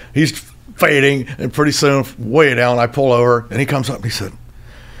soon he's fading, and pretty soon, way down, I pull over, and he comes up and he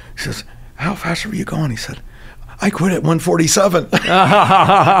says, how fast are you going? He said, I quit at 147.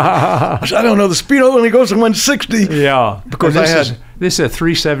 I said, I don't know. The speed only goes to 160. Yeah. Because this is a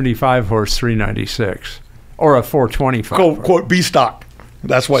 375 horse 396. Or a 425. Quote B stock.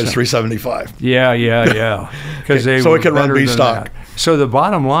 That's why it's 375. Yeah. Because they so were it can run better B than stock. that. So the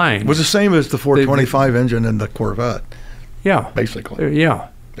bottom line was the same as the 425 engine in the Corvette. Yeah. Basically. Yeah.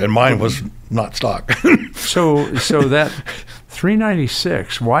 And mine was not stock. So that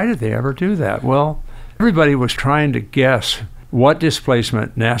 396, why did they ever do that? Well, everybody was trying to guess what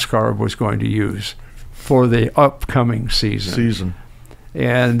displacement NASCAR was going to use for the upcoming season.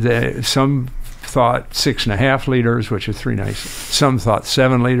 And some thought 6.5 liters, which is 396. Some thought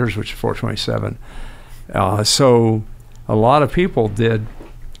 7 liters, which is 427. So a lot of people did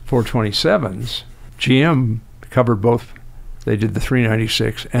 427s. GM covered both. They did the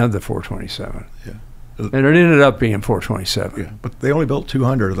 396 and the 427. Yeah. And it ended up being 427. Yeah, but they only built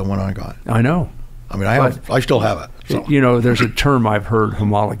 200 of the one I got. I know. I mean, I still have it. So. You know, there's a term I've heard,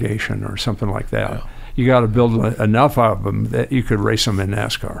 homologation or something like that. Yeah. You got to build enough of them that you could race them in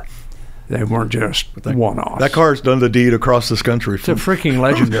NASCAR. They weren't just one-offs. That car's done the deed across this country. It's a freaking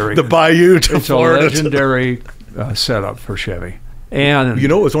legendary. The Bayou to Florida. It's a legendary setup for Chevy. And you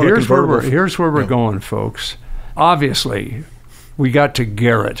know, it's on here's where we're going, folks. Obviously, we got to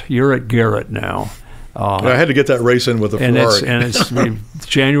Garrett. You're at Garrett now. I had to get that race in with a Ferrari. It's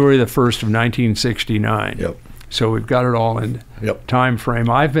January the 1st of 1969. Yep. So we've got it all in time frame.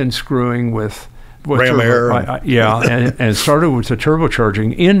 I've been screwing with Ram Air. And started with the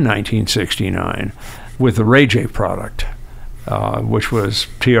turbocharging in 1969 with the Ray J product, which was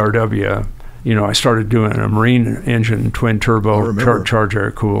TRW. You know, I started doing a marine engine, twin turbo, charge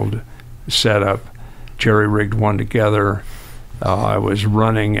air cooled setup, jerry rigged one together. I was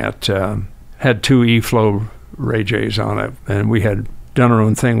running had 2 E-Flow Ray J's on it, and we had done our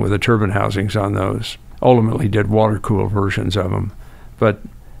own thing with the turbine housings on those. Ultimately did water cooled versions of them. But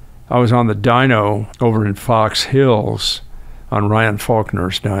I was on the dyno over in Fox Hills on Ryan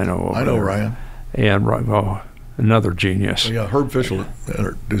Faulkner's dyno. I know Ryan. And another genius. Yeah, Herb Fischel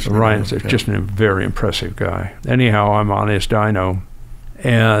introduced me. Ryan's just a very impressive guy. Anyhow, I'm on his dyno,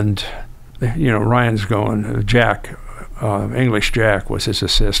 and you know, Ryan's going, Jack, English Jack was his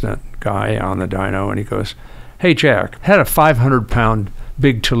assistant guy on the dyno, and he goes, hey, Jack, had a 500-pound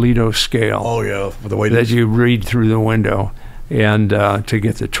big Toledo scale. Oh, yeah. The way that you read through the window. And to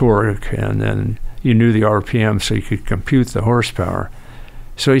get the torque, and then you knew the RPM so you could compute the horsepower.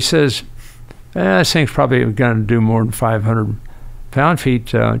 So he says, this thing's probably going to do more than 500 pound-feet.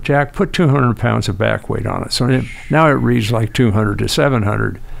 Jack, put 200 pounds of back weight on it. So now it reads like 200 to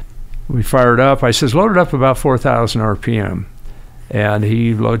 700. We fire it up. I says, load it up about 4,000 RPM. And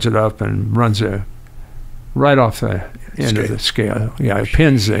he loads it up and runs it right off the end of the scale. Yeah, it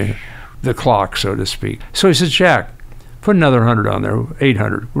pins the clock, so to speak. So he says, Jack, put another 100 on there,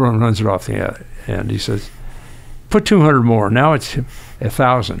 800. Runs it off the end. He says, put 200 more. Now it's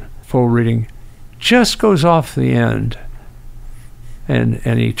 1,000. Full reading. Just goes off the end. And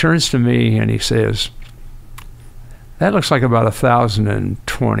he turns to me and he says, that looks like about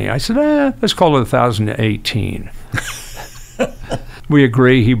 1,020. I said, let's call it 1,018. We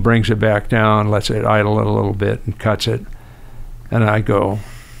agree. He brings it back down, lets it idle a little bit, and cuts it. And I go,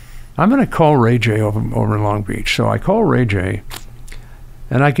 I'm going to call Ray J over in Long Beach. So I call Ray J,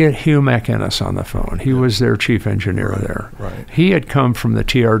 and I get Hugh McInnes on the phone. He was their chief engineer there. Right. He had come from the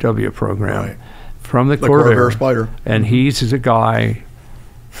TRW program, Right. from the Corvette Spider. and he's a guy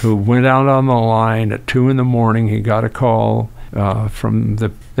who went out on the line at 2 a.m. He got a call from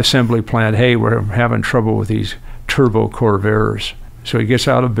the assembly plant. Hey, we're having trouble with these turbo Corvairs. So he gets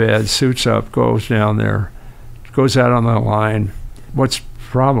out of bed, suits up, goes down there, goes out on the line. What's the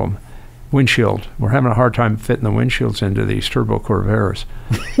problem? Windshield. We're having a hard time fitting the windshields into these turbo Corvairs.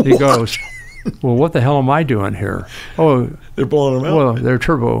 He goes, well, what the hell am I doing here? Oh, They're blowing them out. well, they're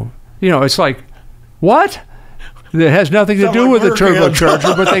turbo. You know, it's like, what? It has nothing to Sound do like with the Merc hands.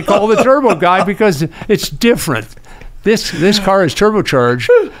 turbocharger, but they call the turbo guy because it's different. This car is turbocharged.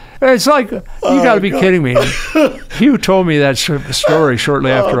 It's like, you got to be kidding me. Hugh told me that story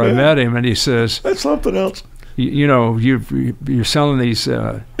shortly after I met him, and he says, That's something else. you know, you're selling these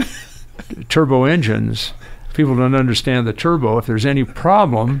turbo engines. People don't understand the turbo. If there's any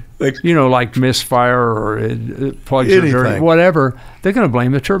problem, you know, like misfire or it plugs are dirty, whatever, they're going to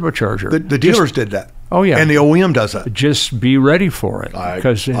blame the turbocharger. The dealers did that. Oh, yeah. And the OEM does that. Just be ready for it.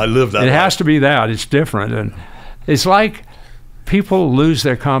 Because I live that It life. has to be that. It's different. And it's like people lose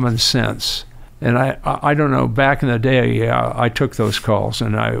their common sense. And I don't know, back in the day, yeah, I took those calls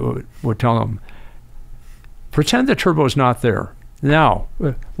and I would tell them, pretend the turbo's not there. Now,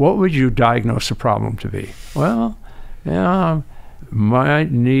 what would you diagnose the problem to be? Well, yeah,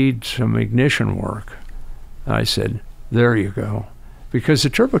 might need some ignition work. I said, there you go. Because the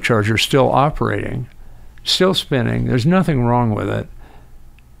turbocharger's still operating, still spinning. There's nothing wrong with it.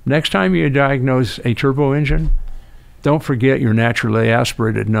 Next time you diagnose a turbo engine, don't forget your naturally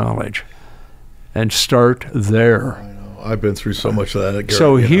aspirated knowledge and start there. I know. I've been through so much of that at Garrett.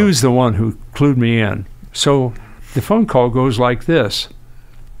 So Hugh's the one who clued me in. So the phone call goes like this.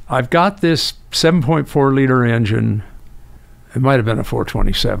 I've got this 7.4 liter engine. It might have been a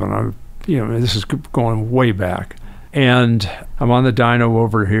 427. This is going way back. And I'm on the dyno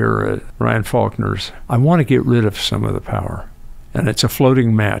over here at Ryan Faulkner's. I want to get rid of some of the power. And it's a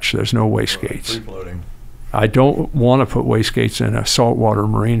floating match. There's no wastegates. Free floating. I don't want to put wastegates in a saltwater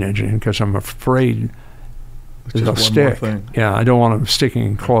marine engine because I'm afraid they'll stick. Yeah, I don't want them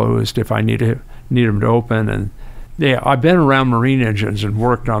sticking closed if I need them to open. And yeah, I've been around marine engines and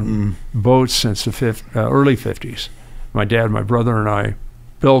worked on boats since the early 50s. My dad, my brother, and I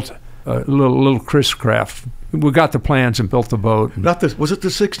built a little Chris craft. We got the plans and built the boat. Was it the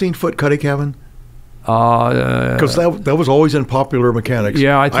 16-foot cuddy cabin? Because that was always in popular mechanics.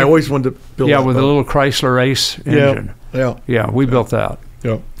 Yeah, I always wanted to build. Yeah, that with boat. a little Chrysler Ace engine. Yeah. We built that.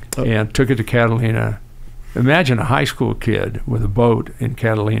 Yeah. And took it to Catalina. Imagine a high school kid with a boat in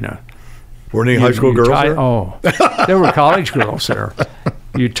Catalina. Weren't any high school girls there? Oh, there were college girls there.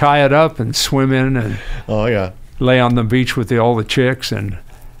 You tie it up and swim in and lay on the beach with all the chicks and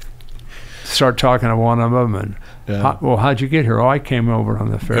start talking to one of them. And how'd you get here? Oh, I came over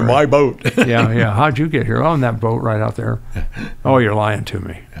on the ferry. In my boat. yeah. How'd you get here? Oh, on that boat right out there. Oh, you're lying to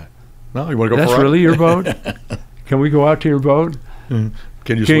me. No, you want to go That's for a ride? really your boat? Can we go out to your boat? Can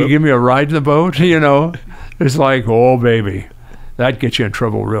you Can you give me a ride in the boat? It's like, oh, baby. That'd get you in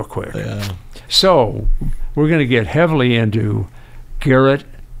trouble real quick. Yeah. So we're going to get heavily into Garrett,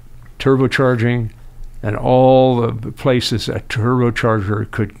 turbocharging, and all the places a turbocharger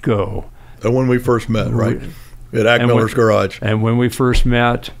could go. And when we first met, right? At Ack Miller's garage. And when we first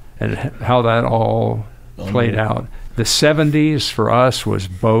met and how that all played out. The 70s for us was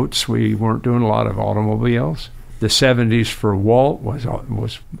boats. We weren't doing a lot of automobiles. The 70s for Walt was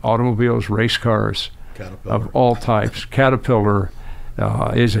automobiles, race cars of all types. Caterpillar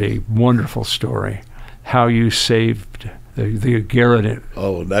is a wonderful story. How you saved the Garrett.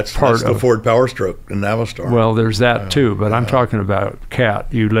 Oh, that's the Ford Power Stroke in Navistar. Well, there's that too, but I'm talking about Cat.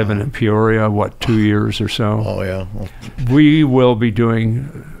 You living in Peoria, 2 years or so? Oh, yeah. We will be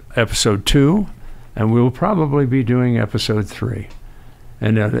doing episode 2, and we'll probably be doing episode 3.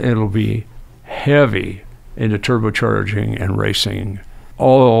 And it'll be heavy into turbocharging and racing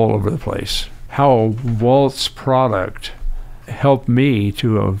all over the place. How Walt's product helped me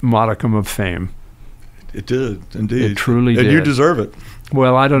to a modicum of fame. It did, indeed. It truly did. And you deserve it.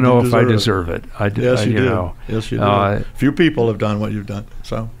 Well, I don't know if I deserve it. Yes, you do. Yes, you do. Few people have done what you've done.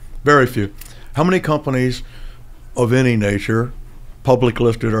 So, very few. How many companies of any nature, public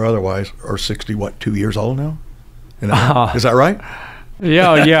listed or otherwise, are 2 years old now? Is that right?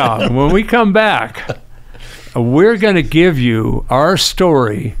 Yeah. When we come back, we're going to give you our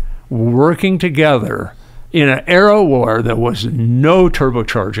story working together in an era where there was no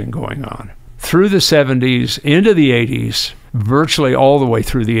turbocharging going on. Through the 70s, into the 80s, virtually all the way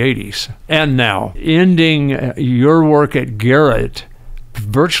through the 80s. And now, ending your work at Garrett,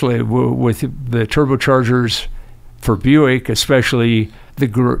 virtually with the turbochargers for Buick, especially the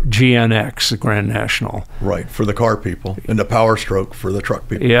GNX, the Grand National. Right, for the car people, and the Power Stroke for the truck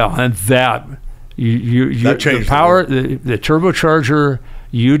people. Yeah, and that, that changed the power, the turbocharger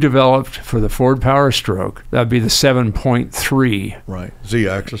you developed for the Ford Power Stroke, that'd be the 7.3. Right,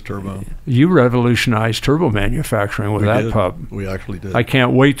 Z-axis turbo. You revolutionized turbo manufacturing with that pup. We actually did. I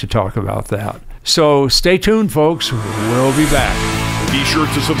can't wait to talk about that. So stay tuned, folks. We'll be back. Be sure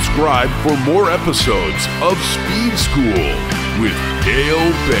to subscribe for more episodes of Speed School with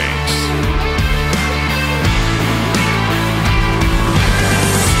Gale Banks.